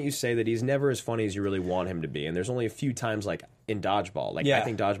that thing that you say that he's never as funny as you really want him to be. And there's only a few times, like in Dodgeball. Like, Yeah. I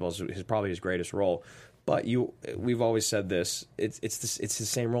think Dodgeball is probably his greatest role. But we've always said this. It's the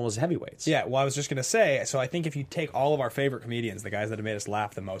same role as Heavyweights. Yeah, well, I was just going to say, so I think if you take all of our favorite comedians, the guys that have made us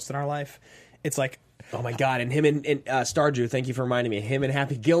laugh the most in our life, it's like... Oh, my God. And him and Stardew, thank you for reminding me. Him and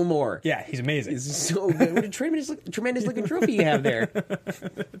Happy Gilmore. Yeah, he's amazing. He's so good. What a tremendous looking trophy you have there.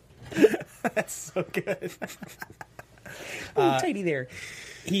 That's so good. Tidy there.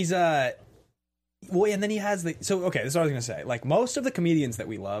 He's well, and then he has the okay, this is what I was gonna say. Like most of the comedians that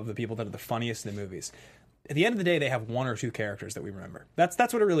we love, the people that are the funniest in the movies, at the end of the day, they have one or two characters that we remember. That's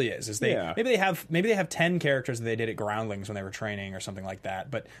what it really is. Maybe they have 10 characters that they did at Groundlings when they were training or something like that.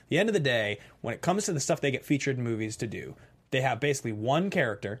 But at the end of the day, when it comes to the stuff they get featured in movies to do, they have basically one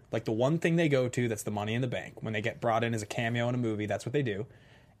character, like the one thing they go to that's the money in the bank. When they get brought in as a cameo in a movie, that's what they do.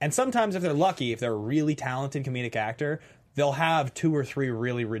 And sometimes if they're lucky, if they're a really talented comedic actor, they'll have 2 or 3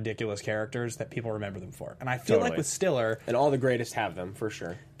 really ridiculous characters that people remember them for. And I feel like with Stiller... And all the greatest have them, for sure.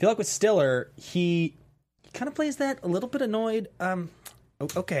 I feel like with Stiller, he kind of plays that a little bit annoyed.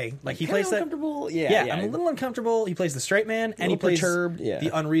 Okay. Like he plays that... uncomfortable? Yeah, Yeah. I'm a little uncomfortable. He plays the straight man, and he plays perturbed, the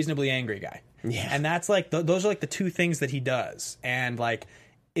unreasonably angry guy. Yeah. And that's like... those are like the 2 things that he does. And like...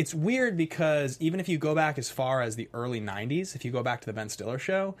 It's weird because even if you go back as far as the early 90s, if you go back to the Ben Stiller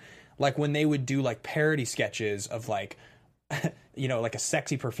show, like when they would do like parody sketches of like... you know, like a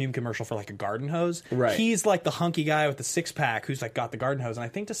sexy perfume commercial for like a garden hose. Right. He's like the hunky guy with the 6-pack who's like got the garden hose. And I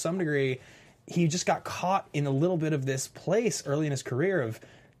think to some degree, he just got caught in a little bit of this place early in his career of,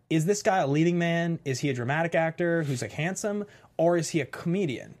 is this guy a leading man? Is he a dramatic actor who's like handsome? Or is he a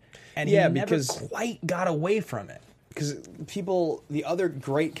comedian? And he never quite got away from it. Because the other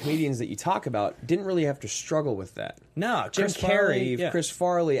great comedians that you talk about didn't really have to struggle with that. No, Jim Carrey, Chris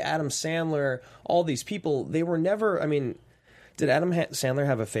Farley, Adam Sandler, all these people, they were never, I mean... Did Adam Sandler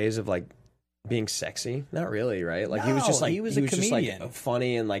have a phase of like being sexy? Not really, right? Like he was just like he was a comedian, just like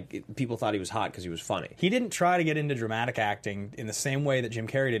funny, and like people thought he was hot because he was funny. He didn't try to get into dramatic acting in the same way that Jim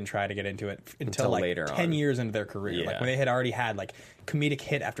Carrey didn't try to get into it until like later 10 years into their career, Yeah. like when they had already had like comedic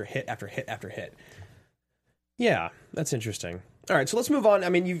hit after hit after hit after hit. Yeah, that's interesting. All right, so let's move on. I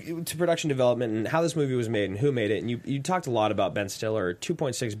mean, to production development and how this movie was made and who made it. And you talked a lot about Ben Stiller,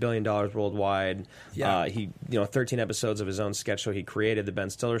 $2.6 billion worldwide. Yeah. He 13 episodes of his own sketch show. He created the Ben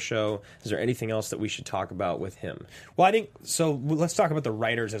Stiller Show. Is there anything else that we should talk about with him? Well, I think so. Let's talk about the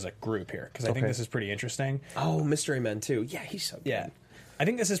writers as a group here because I think this is pretty interesting. Oh, Mystery Men too. Yeah, he's so good. Yeah, I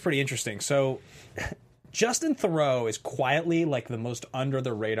think this is pretty interesting. So. Justin Theroux is quietly like the most under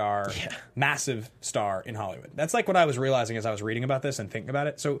the radar, massive star in Hollywood. That's like what I was realizing as I was reading about this and thinking about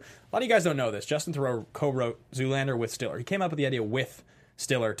it. So a lot of you guys don't know this. Justin Theroux co-wrote Zoolander with Stiller. He came up with the idea with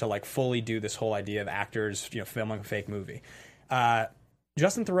Stiller to like fully do this whole idea of actors, filming a fake movie.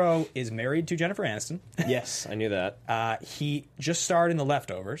 Justin Theroux is married to Jennifer Aniston. Yes, I knew that. He just starred in The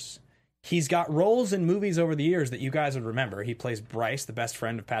Leftovers. He's got roles in movies over the years that you guys would remember. He plays Bryce, the best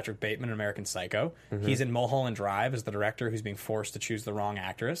friend of Patrick Bateman in American Psycho. Mm-hmm. He's in Mulholland Drive as the director who's being forced to choose the wrong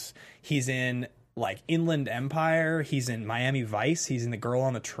actress. He's in, like, Inland Empire. He's in Miami Vice. He's in The Girl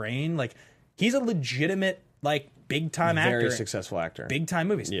on the Train. Like, he's a legitimate, like, big-time actor. Very successful actor. Big-time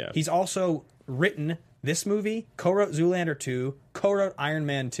movies. Yeah. He's also written this movie, co-wrote Zoolander 2, co-wrote Iron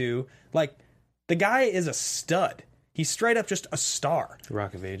Man 2. Like, the guy is a stud. He's straight up just a star.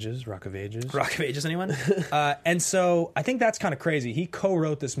 Rock of Ages, anyone? And so I think that's kind of crazy. He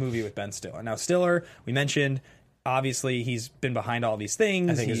co-wrote this movie with Ben Stiller. Now, Stiller, we mentioned, obviously he's been behind all these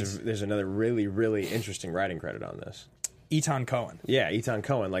things. I think there's another really, really interesting writing credit on this. Etan Cohen. Yeah, Etan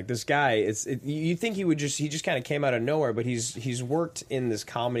Cohen. Like this guy, you think he just kind of came out of nowhere, but he's worked in this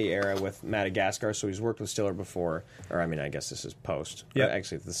comedy era with Madagascar, so he's worked with Stiller before. Or I mean, I guess this is post. Yeah,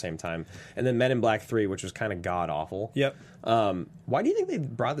 actually at the same time. And then Men in Black 3, which was kind of god awful. Yep. Why do you think they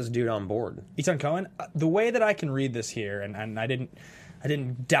brought this dude on board? Etan Cohen. The way that I can read this here, and I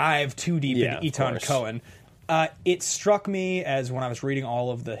didn't dive too deep into Etan Cohen. It struck me as when I was reading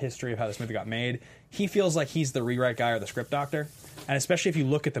all of the history of how this movie got made, he feels like he's the rewrite guy or the script doctor. And especially if you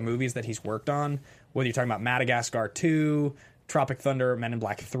look at the movies that he's worked on, whether you're talking about Madagascar 2, Tropic Thunder, Men in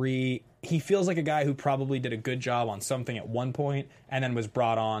Black 3, he feels like a guy who probably did a good job on something at one point and then was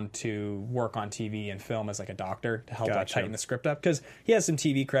brought on to work on TV and film as like a doctor to help like, tighten the script up. Because he has some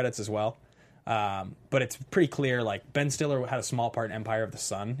TV credits as well. But it's pretty clear, like, Ben Stiller had a small part in Empire of the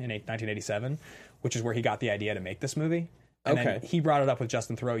Sun in 1987, which is where he got the idea to make this movie. And then he brought it up with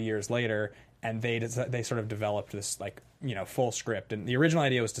Justin Theroux years later, and they sort of developed this, like, full script. And the original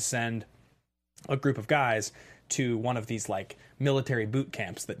idea was to send a group of guys to one of these like military boot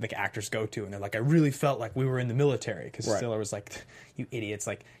camps that the actors go to, and they're like, I really felt like we were in the military, because Stiller was like, you idiots,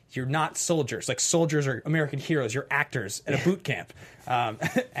 like you're not soldiers, like soldiers are American heroes, you're actors at a boot camp.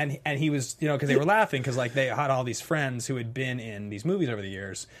 And he was, you know, because they were laughing because like they had all these friends who had been in these movies over the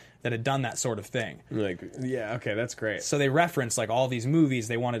years that had done that sort of thing. Like, yeah, okay, that's great. So they referenced like all these movies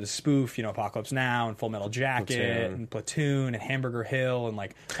they wanted to spoof, you know, Apocalypse Now and Full Metal Jacket and Platoon and Hamburger Hill and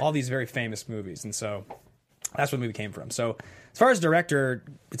like all these very famous movies. And so that's where the movie came from. So as far as director,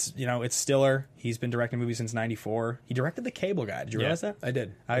 it's, you know, it's Stiller. He's been directing movies since '94. He directed The Cable Guy. Did you realize that? I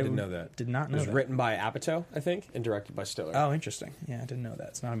did. I didn't know that. Did not know that. It was written by Apatow, I think, and directed by Stiller. Oh, interesting. Yeah, I didn't know that.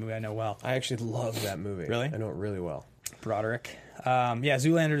 It's not a movie I know well. I actually love that movie. Really? I know it really well. Broderick. Yeah,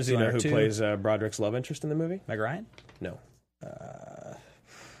 Zoolander. Do you know who 2. plays Broderick's love interest in the movie? Meg Ryan? No.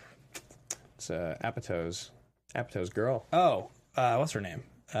 It's Apatow's girl. Oh, what's her name?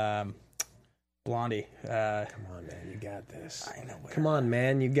 Blondie. Come on, man, you got this. I know. Come on,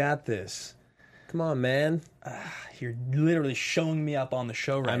 man, you got this. Come on, man. You're literally showing me up on the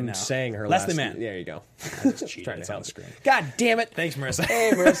show right now. I'm saying her Leslie last Mann. There you go. I just cheated. Trying to It's on help the screen. God damn it. Thanks, Marissa.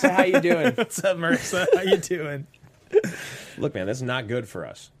 Hey, Marissa, how you doing? What's up, Marissa? How you doing? Look, man, that's not good for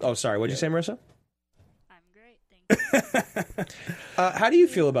us. Oh, sorry. What'd you say, Marissa? I'm great, thank you. How do you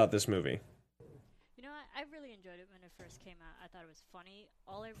feel about this movie? You know, I really enjoyed it when it first came out. I thought it was funny.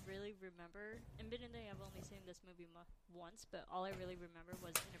 All I really remember, admittedly, I've only seen this movie once, but all I really remember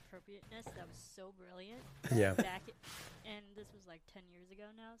was inappropriateness. That was so brilliant. Yeah. And this was like 10 years ago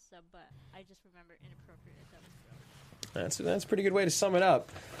now. But I just remember inappropriate. That was brilliant. That's a pretty good way to sum it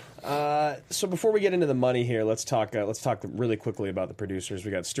up. So before we get into the money here, let's talk really quickly about the producers.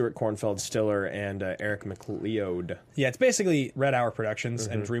 We got Stuart Cornfeld Stiller and Eric McLeod. Yeah, it's basically Red Hour Productions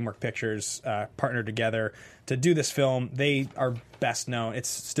and DreamWorks Pictures partnered together to do this film. They are best known. It's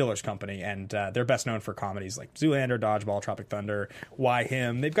Stiller's company, and they're best known for comedies like Zoolander, Dodgeball, Tropic Thunder, Why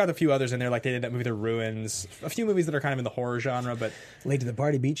Him. They've got a few others in there, like they did that movie The Ruins. A few movies that are kind of in the horror genre, but Late to the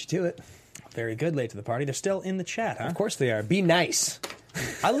Party beat you to it. Very good. Late to the Party. They're still in the chat, huh? Of course they are. Be nice.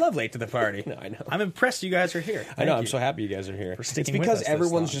 I love Late to the Party. No, I know. I'm impressed you guys are here. I know. Thank I'm you so happy you guys are here. for sticking It's because with us this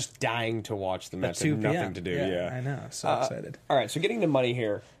everyone's long. just dying to watch the match. At 2 They have p.m. nothing to do. Yeah, I know. So excited. All right, so getting to money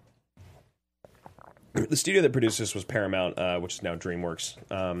here. The studio that produced this was Paramount, which is now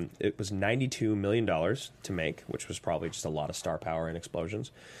DreamWorks. It was $92 million to make, which was probably just a lot of star power and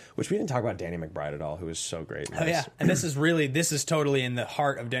explosions. Which we didn't talk about Danny McBride at all, who is so great. Oh yeah, and this is totally in the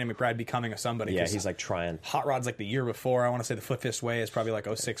heart of Danny McBride becoming a somebody. Yeah, he's like trying. Hot Rod's like the year before. I want to say The Foot Fist Way is probably like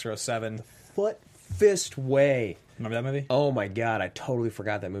 06 or 07. Foot Fist Way. Remember that movie? Oh my god, I totally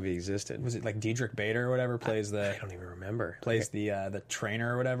forgot that movie existed. Was it like Diedrich Bader or whatever plays I don't even remember. the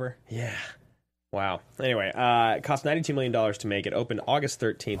trainer or whatever? Yeah. Wow. Anyway, it cost $92 million to make. It opened August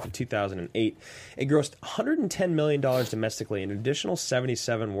 13th of 2008. It grossed $110 million domestically, an additional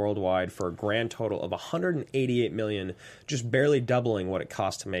 $77 worldwide, for a grand total of $188 million, just barely doubling what it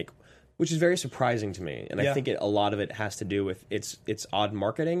cost to make, which is very surprising to me. And I think a lot of it has to do with its odd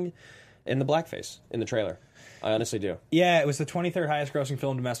marketing and the blackface in the trailer. I honestly do. Yeah, it was the 23rd highest grossing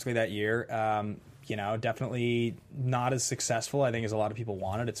film domestically that year. You know, definitely not as successful, I think, as a lot of people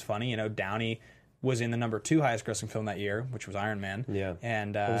wanted. It's funny, you know, Downey was in the number 2 highest grossing film that year, which was Iron Man. Yeah.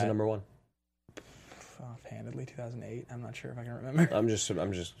 And what was the number 1? Offhandedly, 2008. I'm not sure if I can remember. I'm just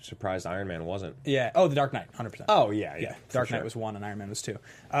surprised Iron Man wasn't. Yeah. Oh, The Dark Knight, 100%. Oh yeah. Dark Knight was 1 and Iron Man was 2.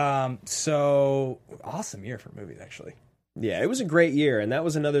 So awesome year for movies, actually. Yeah, it was a great year, and that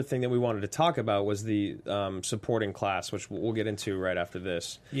was another thing that we wanted to talk about was the supporting class, which we'll get into right after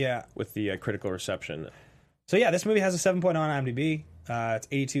this. Yeah. With the critical reception. So yeah, this movie has a 7.0 on IMDb. It's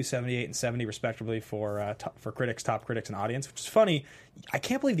 82, 78, and 70 respectively for critics, top critics, and audience, which is funny. I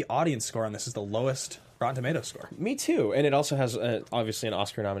can't believe the audience score on this is the lowest Rotten Tomatoes score. Me too, and it also has obviously an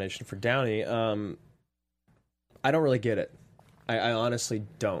Oscar nomination for Downey. I don't really get it. I honestly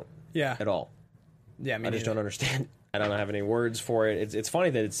don't. Yeah. At all. Yeah, I just don't understand. I don't have any words for it. It's funny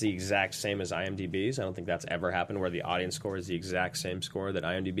that it's the exact same as IMDb's. I don't think that's ever happened where the audience score is the exact same score that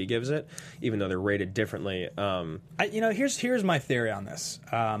IMDb gives it, even though they're rated differently. Here's my theory on this.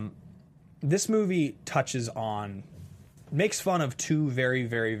 This movie makes fun of 2 very,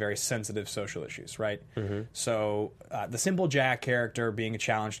 very, very sensitive social issues, right? Mm-hmm. So the Simple Jack character being a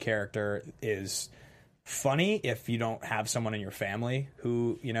challenged character is funny if you don't have someone in your family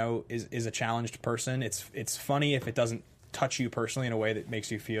who, you know, is a challenged person. It's funny if it doesn't touch you personally in a way that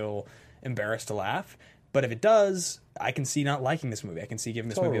makes you feel embarrassed to laugh. But if it does, I can see not liking this movie. I can see giving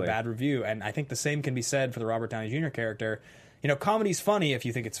this movie a bad review. And I think the same can be said for the Robert Downey Jr. character. You know, comedy's funny if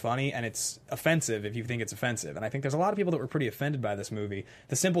you think it's funny, and it's offensive if you think it's offensive. And I think there's a lot of people that were pretty offended by this movie.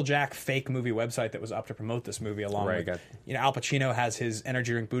 The Simple Jack fake movie website that was up to promote this movie, along with, you know, Al Pacino has his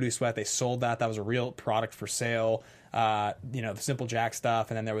energy drink Booty Sweat. They sold that. That was a real product for sale. You know, the Simple Jack stuff.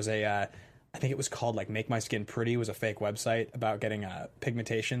 And then there was I think it was called like Make My Skin Pretty, was a fake website about getting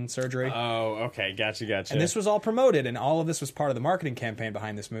pigmentation surgery. Oh, okay. Gotcha. And this was all promoted, and all of this was part of the marketing campaign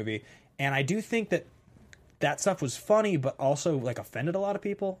behind this movie. And I do think that stuff was funny, but also like offended a lot of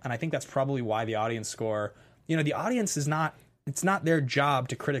people. And I think that's probably why the audience score, you know, the audience is not, it's not their job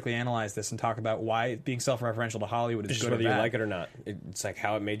to critically analyze this and talk about why being self-referential to Hollywood is just good or whether bad. you like it or not. It's like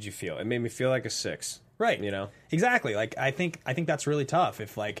how it made you feel. It made me feel like a 6. Right. You know? Exactly. Like, I think that's really tough.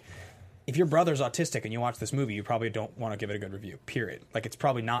 If your brother's autistic and you watch this movie, you probably don't want to give it a good review, period. Like, it's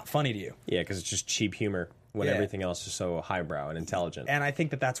probably not funny to you. Yeah, because it's just cheap humor when everything else is so highbrow and intelligent. And I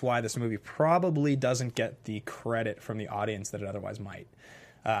think that's why this movie probably doesn't get the credit from the audience that it otherwise might.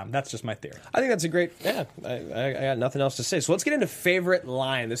 That's just my theory. I think that's a great... Yeah, I got nothing else to say. So let's get into favorite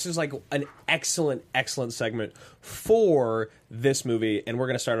line. This is like an excellent, excellent segment for this movie, and we're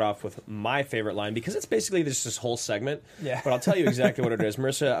going to start off with my favorite line, because it's basically this whole segment. Yeah. But I'll tell you exactly what it is.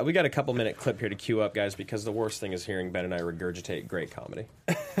 Marissa, we got a couple-minute clip here to queue up, guys, because the worst thing is hearing Ben and I regurgitate great comedy.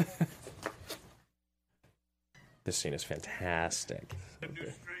 This scene is fantastic. For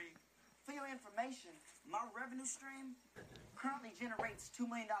your information, my revenue stream currently generates $2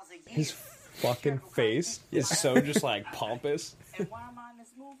 million a year. His fucking face is so just like pompous. And why am I in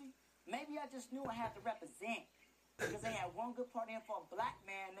this movie? Maybe I just knew I had to represent. Because they had one good part in for a black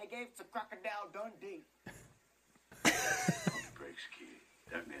man, they gave it to Crocodile Dundee. Breaks, kid.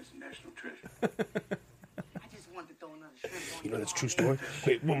 That man's a national treasure. I just wanted to throw another shrimp on You know that's a true story?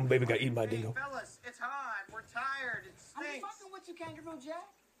 Wait, woman, baby got eaten by a dingo. Fellas, it's hot. We're tired. It stinks. I'm fucking with you, Kangaroo Jack.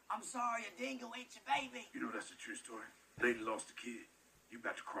 I'm sorry, a dingo ate your baby. You know that's a true story. Lady lost a kid. You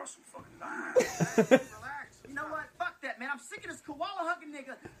about to cross some fucking lines. Relax. You know what? Fuck that, man. I'm sick of this koala hugging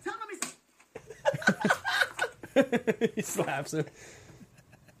nigga. Tell him he's... He slaps him.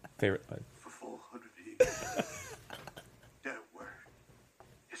 Favorite line. For 400 years. That word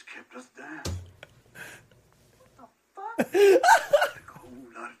has kept us down. What the fuck? Took a whole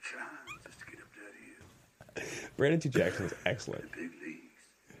lot of time just to get up that hill. Brandon T. Jackson is excellent. The big leagues.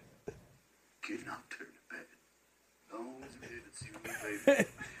 Getting out there to bed. Long as we didn't see me, baby.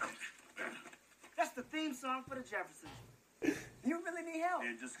 That's the theme song for the Jeffersons. You really need help.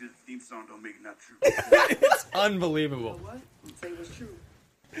 And just because the theme song don't make it not true. It's unbelievable. You know what? Say what's true.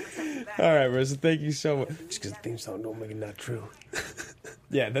 All right, Marissa, thank you so much. Just because the theme song don't make it not true.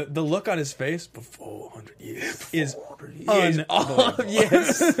 Yeah, the look on his face for 400 years is 400 years. unbelievable.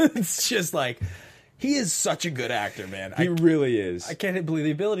 Yes. It's just like, he is such a good actor, man. He really is. I can't believe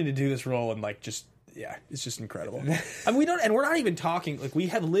the ability to do this role and like just, yeah, it's just incredible. And we're not even talking, like, we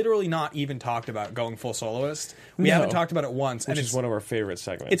have literally not even talked about going full soloist. We haven't talked about it once. Which and is one of our favorite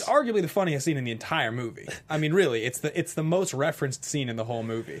segments. It's arguably the funniest scene in the entire movie. I mean, really, it's the most referenced scene in the whole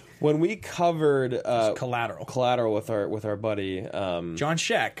movie. When we covered Collateral with our buddy John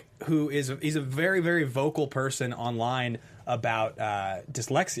Sheck, he's a very, very vocal person online about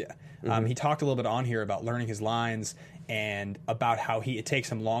dyslexia. He talked a little bit on here about learning his lines and about how it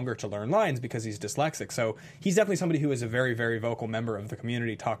takes him longer to learn lines because he's dyslexic. So he's definitely somebody who is a very, very vocal member of the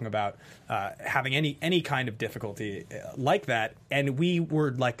community, talking about having any kind of difficulty like that. And we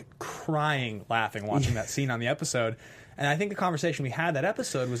were like crying, laughing, watching that scene on the episode. And I think the conversation we had that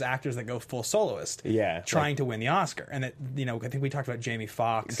episode was actors that go full soloist, trying to win the Oscar. And that, you know, I think we talked about Jamie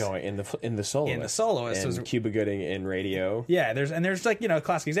Foxx going in the soloist, and Cuba Gooding in Radio. Yeah, there's like, you know,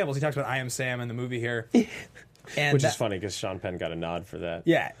 classic examples. He talks about I Am Sam in the movie here. And which is funny because Sean Penn got a nod for that.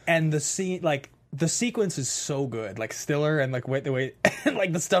 Yeah, and the scene, like, the sequence is so good. Like, Stiller and, like, the way and,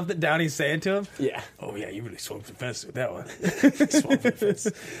 like, the stuff that Downey's saying to him. Yeah. Oh, yeah, you really swung for the fence with that one. Swung for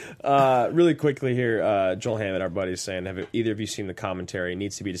the fence. Really quickly here, Joel Hammond, our buddy, is saying, have either of you seen the commentary? It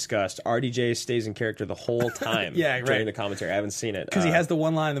needs to be discussed. RDJ stays in character the whole time during the commentary. I haven't seen it. Because he has the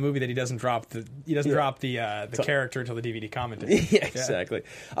one line in the movie that he doesn't drop the character until the DVD commentary. Yeah, exactly.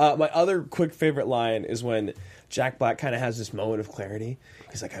 My other quick favorite line is when Jack Black kind of has this moment of clarity.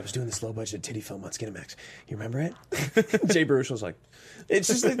 He's like, I was doing this low-budget titty film on Skinamax. You remember it? Jay Baruchel's like, it's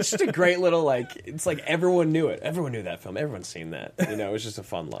just a great little, like, it's like everyone knew it. Everyone knew that film. Everyone's seen that. You know, it was just a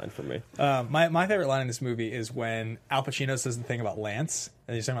fun line for me. My favorite line in this movie is when Al Pacino says the thing about Lance,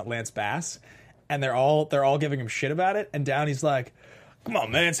 and he's talking about Lance Bass, and they're all giving him shit about it, and Downey's like, come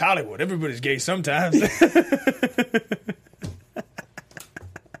on, man, it's Hollywood. Everybody's gay sometimes.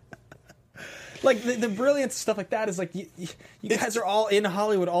 Like, the brilliant stuff like that is like, you guys are all in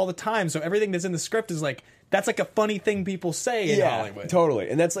Hollywood all the time, so everything that's in the script is like That's like a funny thing people say in Hollywood. Totally.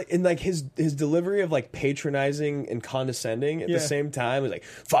 And that's like his delivery of like patronizing and condescending at the same time is like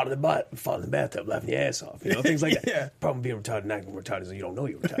fall in the bathtub, laughing your ass off. You know, things like that. Problem being retarded, not being retarded is you don't know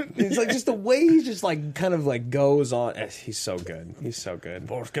you're retarded. It's like just the way he just like kind of like goes on. He's so good. He's so good.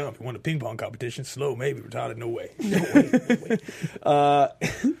 Forrest Gump, he won a ping pong competition. Slow, maybe retarded. No way.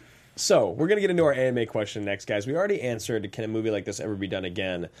 So we're gonna get into our anime question next, guys. We already answered, can a movie like this ever be done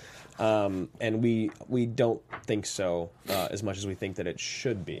again? And we don't think so as much as we think that it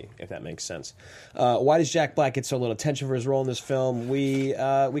should be, if that makes sense. Why does Jack Black get so little attention for his role in this film? We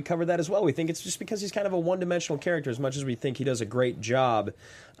covered that as well. We think it's just because he's kind of a one-dimensional character, as much as we think he does a great job.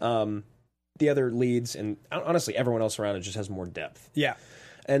 The other leads, and honestly everyone else around it, just has more depth. Yeah.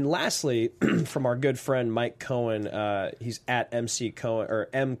 And lastly, from our good friend Mike Cohen, he's at MC Cohen or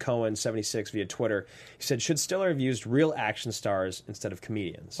M Cohen 76 via Twitter. He said, "Should Stiller have used real action stars instead of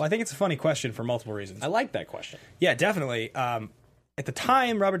comedians?" Well, I think it's a funny question for multiple reasons. I like that question. Yeah, definitely. At the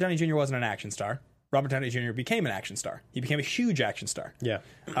time, Robert Downey Jr. wasn't an action star. Robert Downey Jr. became an action star. He became a huge action star. Yeah.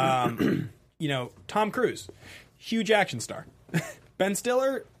 You know, Tom Cruise, huge action star. Ben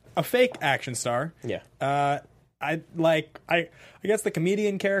Stiller, a fake action star. Yeah. I guess the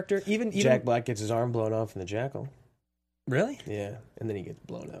comedian character, even Jack Black gets his arm blown off in The Jackal. Really? Yeah, and then he gets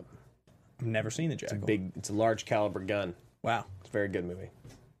blown up. I've never seen The Jackal. It's a large caliber gun. Wow, it's a very good movie.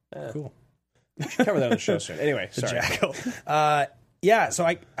 Cool. We should cover that on the show soon. Anyway, The sorry. Jackal. Yeah, so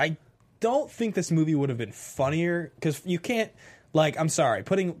I don't think this movie would have been funnier because you can't I'm sorry,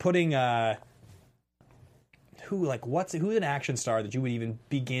 putting who's an action star that you would even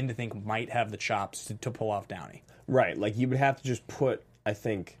begin to think might have the chops to pull off Downey? Right, like you would have to just put, I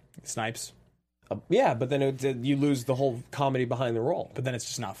think, Snipes. Yeah, but then you lose the whole comedy behind the role. But then it's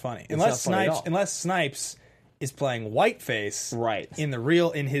just not funny It's unless Snipes is playing Whiteface, right,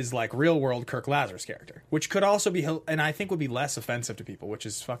 in his like real world Kirk Lazarus character, which could also be, and I think would be less offensive to people, which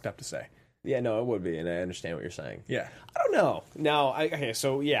is fucked up to say. Yeah, no, it would be, and I understand what you're saying. Yeah. I don't know. Now,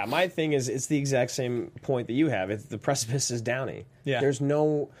 my thing is, it's the exact same point that you have. It's the precipice is Downey. Yeah. There's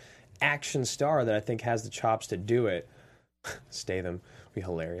no action star that I think has the chops to do it. Statham would be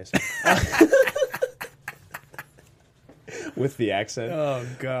hilarious. With the accent. Oh,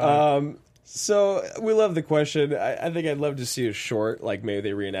 God. So, we love the question. I think I'd love to see a short, like maybe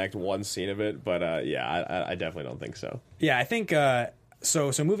they reenact one scene of it, but I definitely don't think so. Yeah, I think...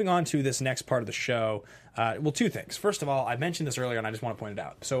 So moving on to this next part of the show, two things. First of all, I mentioned this earlier, and I just want to point it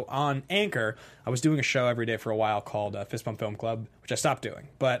out. So on Anchor, I was doing a show every day for a while called Fist Bump Film Club, which I stopped doing.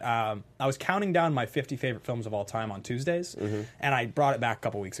 But I was counting down my 50 favorite films of all time on Tuesdays, and I brought it back a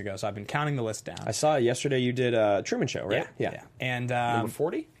couple weeks ago, so I've been counting the list down. I saw yesterday you did Truman Show, right? Yeah. And number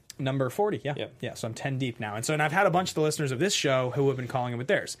 40? Number 40, yeah. Yeah, so I'm 10 deep now. And I've had a bunch of the listeners of this show who have been calling in with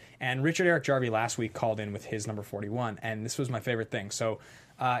theirs. And Richard Eric Jarvie last week called in with his number 41, and this was my favorite thing. So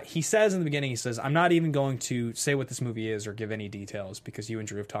he says in the beginning, I'm not even going to say what this movie is or give any details because you and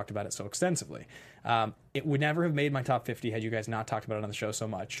Drew have talked about it so extensively. It would never have made my top 50 had you guys not talked about it on the show so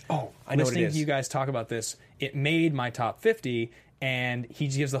much. Oh, I know what it Listening is. to you guys talk about this, it made my top 50, and he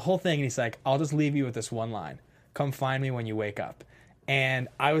gives the whole thing, and he's like, I'll just leave you with this one line. Come find me when you wake up. And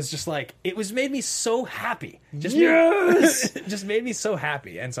I was just like, made me so happy. Just made me so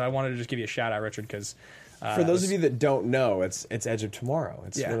happy. And so I wanted to just give you a shout out, Richard, because for those of you that don't know, it's Edge of Tomorrow.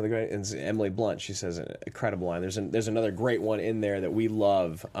 It's Yeah. one of the great. It's Emily Blunt. She says an incredible line. There's another great one in there that we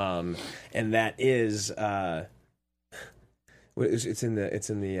love, and that is it's in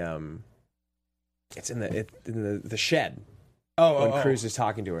the shed. When Cruz is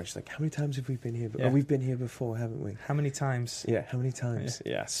talking to her, she's like, "How many times have we been here? Yeah. Oh, we've been here before, haven't we? How many times? Yeah, how many times?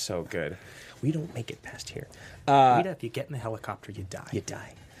 Yeah, so good. We don't make it past here. If you get in the helicopter, you die. You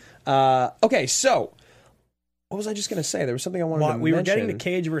die. Okay, so what was I just going to say? There was something I wanted to mention. We were getting to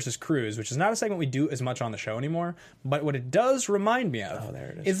Cage versus Cruz, which is not a segment we do as much on the show anymore. But what it does remind me of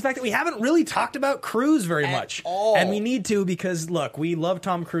is the fact that we haven't really talked about Cruz very much. all. And we need to because, look, we love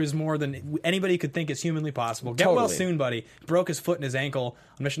Tom Cruise more than anybody could think is humanly possible. Get well Totally. soon, buddy. Broke his foot and his ankle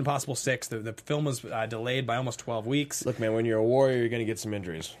on Mission Impossible 6. The film was delayed by almost 12 weeks. Look, man, when you're a warrior, you're going to get some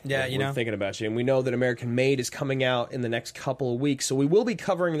injuries. Yeah, we're thinking about you. And we know that American Made is coming out in the next couple of weeks, so we will be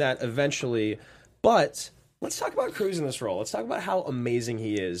covering that eventually. But let's talk about Cruz in this role. Let's talk about how amazing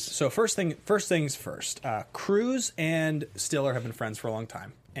he is. So first things first. Cruz and Stiller have been friends for a long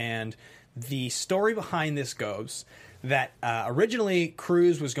time, and the story behind this goes that originally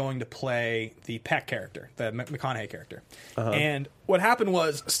Cruz was going to play the Peck character, the McConaughey character, and what happened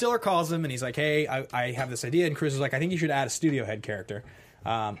was Stiller calls him and he's like, "Hey, I have this idea," and Cruz is like, "I think you should add a studio head character.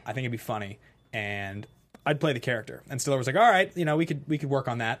 I think it'd be funny." And I'd play the character. And Stiller was like, all right, we could work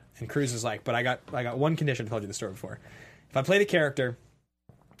on that. And Cruise is like, but I got one condition. I told you the story before. If I play the character,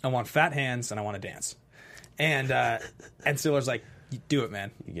 I want fat hands and I want to dance. And Stiller's like, do it,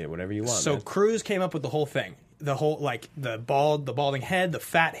 man. You get whatever you want. So man. Cruise came up with the whole thing. The whole, like, the balding head, the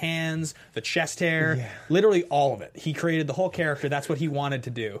fat hands, the chest hair, literally all of it. He created the whole character. That's what he wanted to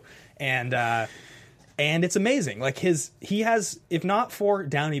do. And it's amazing. Like, he has, if not for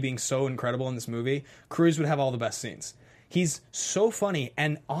Downey being so incredible in this movie, Cruise would have all the best scenes. He's so funny,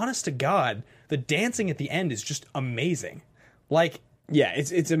 and honest to God, the dancing at the end is just amazing. Like, yeah,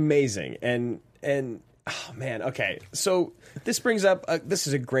 it's amazing. And oh man, okay. So this brings up this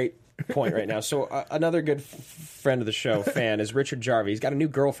is a great point right now. So another good friend of the show, fan, is Richard Jarvie. He's got a new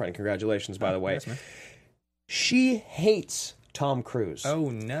girlfriend. Congratulations, by the way. Yes, man. She hates Tom Cruise. Oh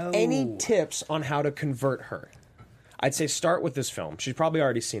no! Any tips on how to convert her? I'd say start with this film. She's probably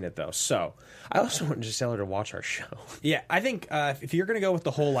already seen it though. So I also want to just tell her to watch our show. Yeah, I think if you're gonna go with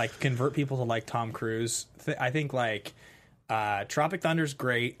the whole like convert people to like Tom Cruise, I think like Tropic Thunder's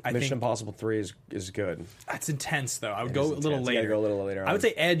great. Mission Impossible 3 is good. That's intense though. I would go a little You later. gotta go a little later on. I would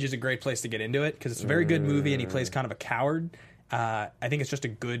say Edge is a great place to get into it because it's a very good movie and he plays kind of a coward. I think it's just a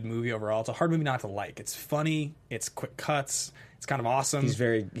good movie overall. It's a hard movie not to like. It's funny. It's quick cuts. It's kind of awesome. He's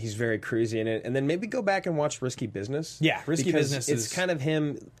very cruisy in it. And then maybe go back and watch Risky Business. Yeah, Risky Business is kind of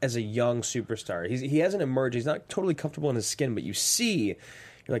him as a young superstar. He hasn't emerged. He's not totally comfortable in his skin, but you see, you're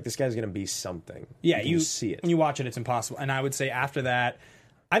like, this guy's going to be something. Yeah, you see it. When you watch it, it's impossible. And I would say after that,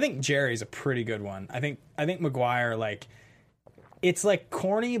 I think Jerry's a pretty good one. I think Maguire, like, it's like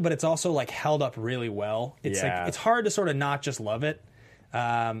corny, but it's also like held up really well. It's like it's hard to sort of not just love it.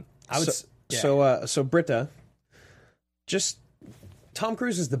 So Britta, just Tom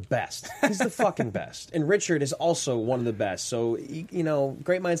Cruise is the best. He's the fucking best, and Richard is also one of the best. So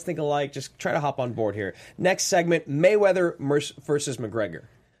great minds think alike. Just try to hop on board here. Next segment: Mayweather versus McGregor.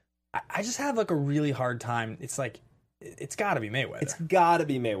 I just have like a really hard time. It's like it's got to be Mayweather. It's got to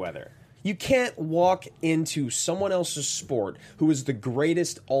be Mayweather. You can't walk into someone else's sport who is the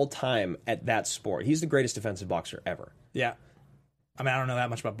greatest all time at that sport. He's the greatest defensive boxer ever. Yeah. I mean, I don't know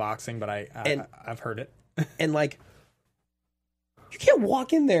that much about boxing, but I've heard it. And like, you can't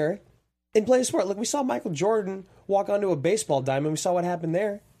walk in there and play a sport. Like, we saw Michael Jordan walk onto a baseball diamond. We saw what happened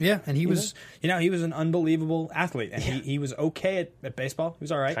there. Yeah, and he was an unbelievable athlete, and he was okay at baseball. He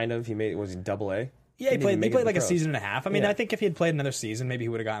was all right. Kind of. Was he double A? Yeah, he played like a season and a half. I mean, I think if he had played another season, maybe he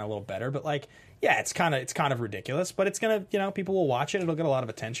would have gotten a little better. But like, yeah, it's kind of ridiculous. But it's gonna, people will watch it. It'll get a lot of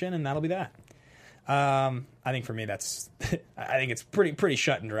attention, and that'll be that. I think for me, I think it's pretty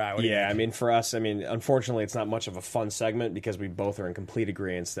shut and dry. Yeah, I mean, for us, unfortunately, it's not much of a fun segment because we both are in complete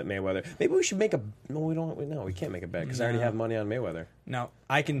agreement that Mayweather. Maybe we should make a. No, we can't make a bet because I already have money on Mayweather. No,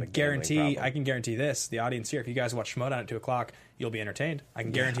 I can guarantee this. The audience here, if you guys watch Schmoedown at 2:00, you'll be entertained. I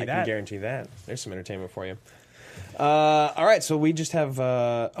can guarantee that. I can guarantee that. There's some entertainment for you. All right, so we just have.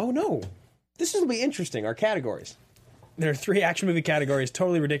 Oh no, this will be interesting. Our categories. There are 3 action movie categories: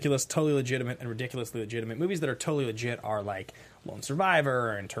 totally ridiculous, totally legitimate, and ridiculously legitimate. Movies that are totally legit are like Lone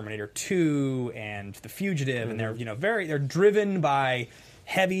Survivor and Terminator 2 and The Fugitive, and they're they're driven by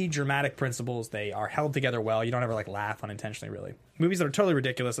heavy dramatic principles. They are held together well. You don't ever like laugh unintentionally, really. Movies that are totally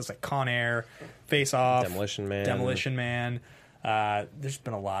ridiculous, that's like Con Air, Face Off, Demolition Man. There's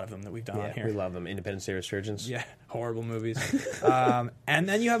been a lot of them that we've done on here. We love them. Independence Day Resurgence. Yeah, horrible movies. And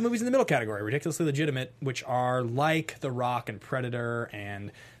then you have movies in the middle category, ridiculously legitimate, which are like The Rock and Predator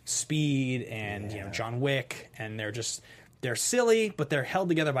and Speed and John Wick, and they're silly, but they're held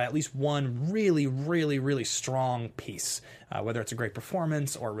together by at least one really, really, really strong piece, whether it's a great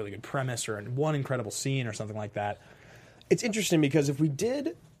performance or a really good premise or one incredible scene or something like that. It's interesting because if we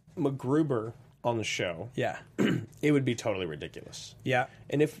did MacGruber on the show, it would be totally ridiculous. Yeah.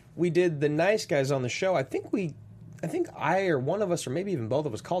 And if we did The Nice Guys on the show, I think I or one of us or maybe even both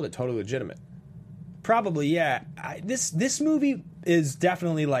of us called it totally legitimate. Probably, yeah. This movie is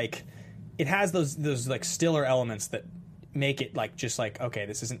definitely like, it has those like Stiller elements that make it like just like, okay,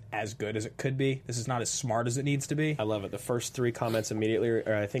 this isn't as good as it could be. This is not as smart as it needs to be. I love it. The first 3 comments immediately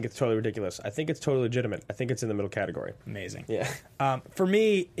are, I think it's totally ridiculous. I think it's totally legitimate. I think it's in the middle category. Amazing. Yeah. For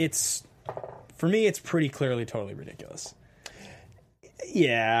me, it's pretty clearly totally ridiculous.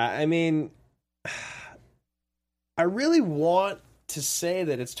 Yeah, I mean, I really want to say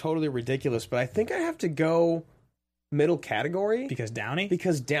that it's totally ridiculous, but I think I have to go middle category. Because Downey?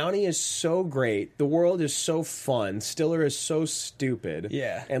 Because Downey is so great. The world is so fun. Stiller is so stupid.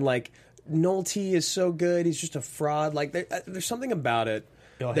 Yeah. And like, Nolte is so good. He's just a fraud. Like, there's something about it.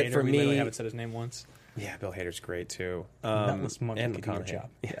 Bill that Hader, for we me, literally haven't said his name once. Yeah, Bill Hader's great too. That was and McConaughey. job.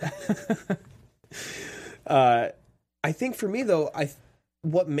 Yeah. I think for me though,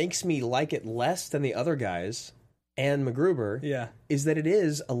 what makes me like it less than the other guys and MacGruber is that it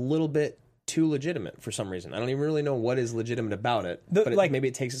is a little bit too legitimate for some reason. I don't even really know what is legitimate about it. But maybe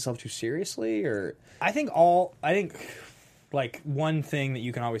it takes itself too seriously, or I think like one thing that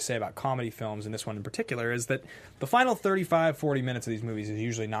you can always say about comedy films, and this one in particular, is that the final 35-40 minutes of these movies is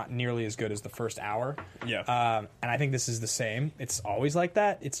usually not nearly as good as the first hour. And I think this is the same. It's always like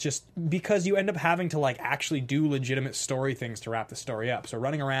that. It's just because you end up having to like actually do legitimate story things to wrap the story up. So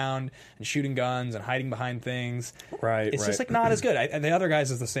running around and shooting guns and hiding behind things, it's just like not as good. And the other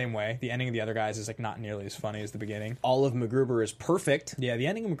guys is the same way. The ending of the other guys is like not nearly as funny as the beginning. All of MacGruber is perfect. Yeah, the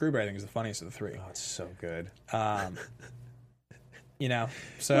ending of MacGruber I think is the funniest of the three. Oh, it's so good. You know,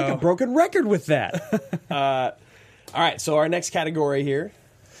 so like a broken record with that. All right, so our next category here,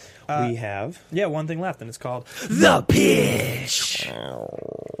 we have one thing left, and it's called The Pitch.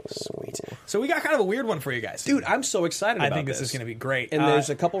 Sweet. So we got kind of a weird one for you guys, dude. I'm so excited. I think this is going to be great, and there's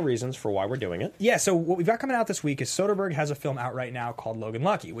a couple reasons for why we're doing it. Yeah. So what we've got coming out this week is Soderbergh has a film out right now called Logan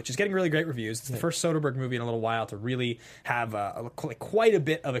Lucky, which is getting really great reviews. It's the first Soderbergh movie in a little while to really have quite a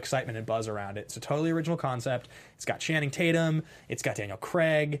bit of excitement and buzz around it. It's a totally original concept. It's got Channing Tatum. It's got Daniel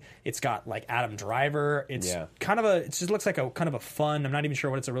Craig. It's got like Adam Driver. It's kind of it just looks like a kind of a fun. I'm not even sure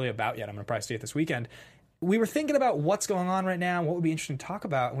what it's really about yet. I'm going to probably see it this weekend. We were thinking about what's going on right now and what would be interesting to talk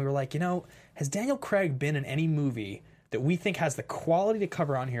about. And we were like, has Daniel Craig been in any movie that we think has the quality to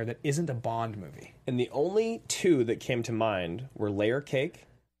cover on here that isn't a Bond movie? And the only two that came to mind were Layer Cake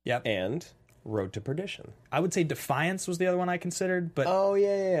and Road to Perdition. I would say Defiance was the other one I considered. But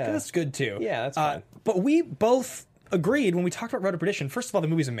yeah. That's good too. Yeah, that's fine. But we both agreed when we talked about Road to Perdition. First of all, the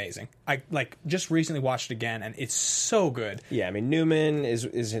movie's amazing. I just recently watched it again, and it's so good. Yeah, I mean Newman is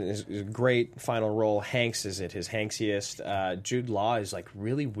a great final role. Hanks is at his Hanksiest. Jude Law is like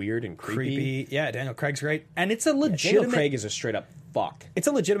really weird and creepy. Yeah, Daniel Craig's great, and it's a legitimate. Daniel Craig is a straight up fuck. It's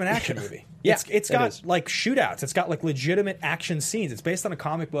a legitimate action movie. It's got like shootouts. It's got like legitimate action scenes. It's based on a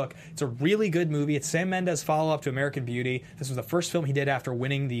comic book. It's a really good movie. It's Sam Mendes' follow-up to American Beauty. This was the first film he did after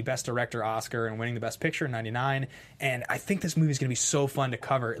winning the Best Director Oscar and winning the Best Picture in '99. And I think this movie is going to be so fun to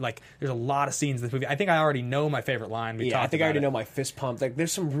cover. Like, there's a lot of scenes in this movie. I think I already know my favorite line. I think I already know my fist pump. Like,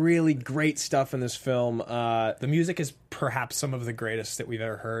 there's some really great stuff in this film. The music is perhaps some of the greatest that we've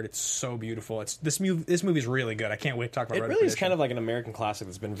ever heard. It's so beautiful. This movie is really good. I can't wait to talk about it. It really is kind of like an American classic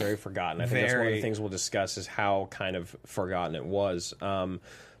that's been very forgotten. I think that's one of the things we'll discuss is how kind of forgotten it was.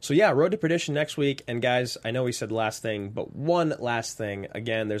 So yeah, Road to Perdition next week. And guys, I know we said last thing, but one last thing.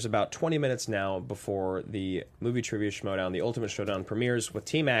 Again, there's about 20 minutes now before the Movie Trivia Schmodown, the Ultimate Showdown, premieres with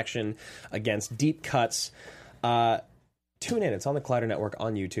Team Action against Deep Cuts. Tune in. It's on the Collider Network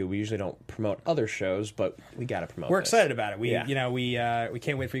on YouTube. We usually don't promote other shows, but we got to promote We're excited about it. We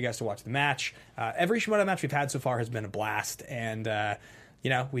can't wait for you guys to watch the match. Every Schmodown match we've had so far has been a blast, and we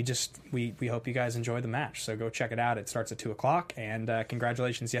hope you guys enjoy the match. So go check it out. It starts at 2:00, and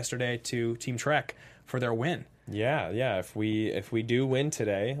congratulations yesterday to Team Trek for their win. Yeah. If we do win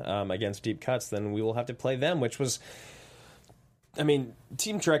today against Deep Cuts, then we will have to play them, which was. I mean,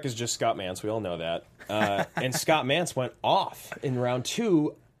 Team Trek is just Scott Mance. We all know that. And Scott Mance went off in round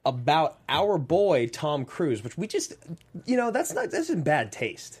 2 about our boy Tom Cruise, which we just, that's in bad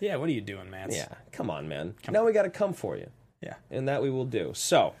taste. Yeah, what are you doing, Mance? Yeah, come on, man. Now we got to come for you. Yeah. And that we will do.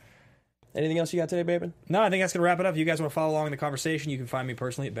 So, anything else you got today, Bateman? No, I think that's going to wrap it up. If you guys want to follow along in the conversation, you can find me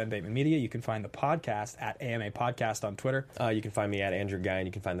personally at Ben Bateman Media. You can find the podcast at AMA Podcast on Twitter. You can find me at Andrew Guy, and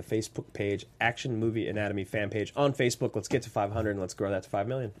you can find the Facebook page, Action Movie Anatomy fan page on Facebook. Let's get to 500, and let's grow that to 5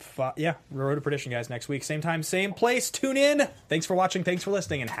 million. Road to Perdition, guys, next week. Same time, same place. Tune in. Thanks for watching. Thanks for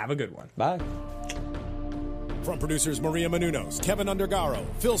listening, and have a good one. Bye. From producers Maria Menounos, Kevin Undergaro,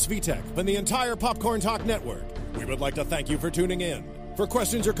 Phil Svitek, and the entire Popcorn Talk Network, we would like to thank you for tuning in. For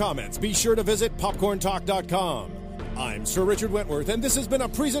questions or comments, be sure to visit popcorntalk.com. I'm Sir Richard Wentworth, and this has been a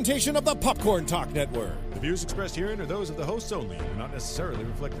presentation of the Popcorn Talk Network. The views expressed herein are those of the hosts only and do not necessarily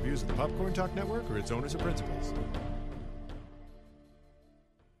reflect the views of the Popcorn Talk Network or its owners or principals.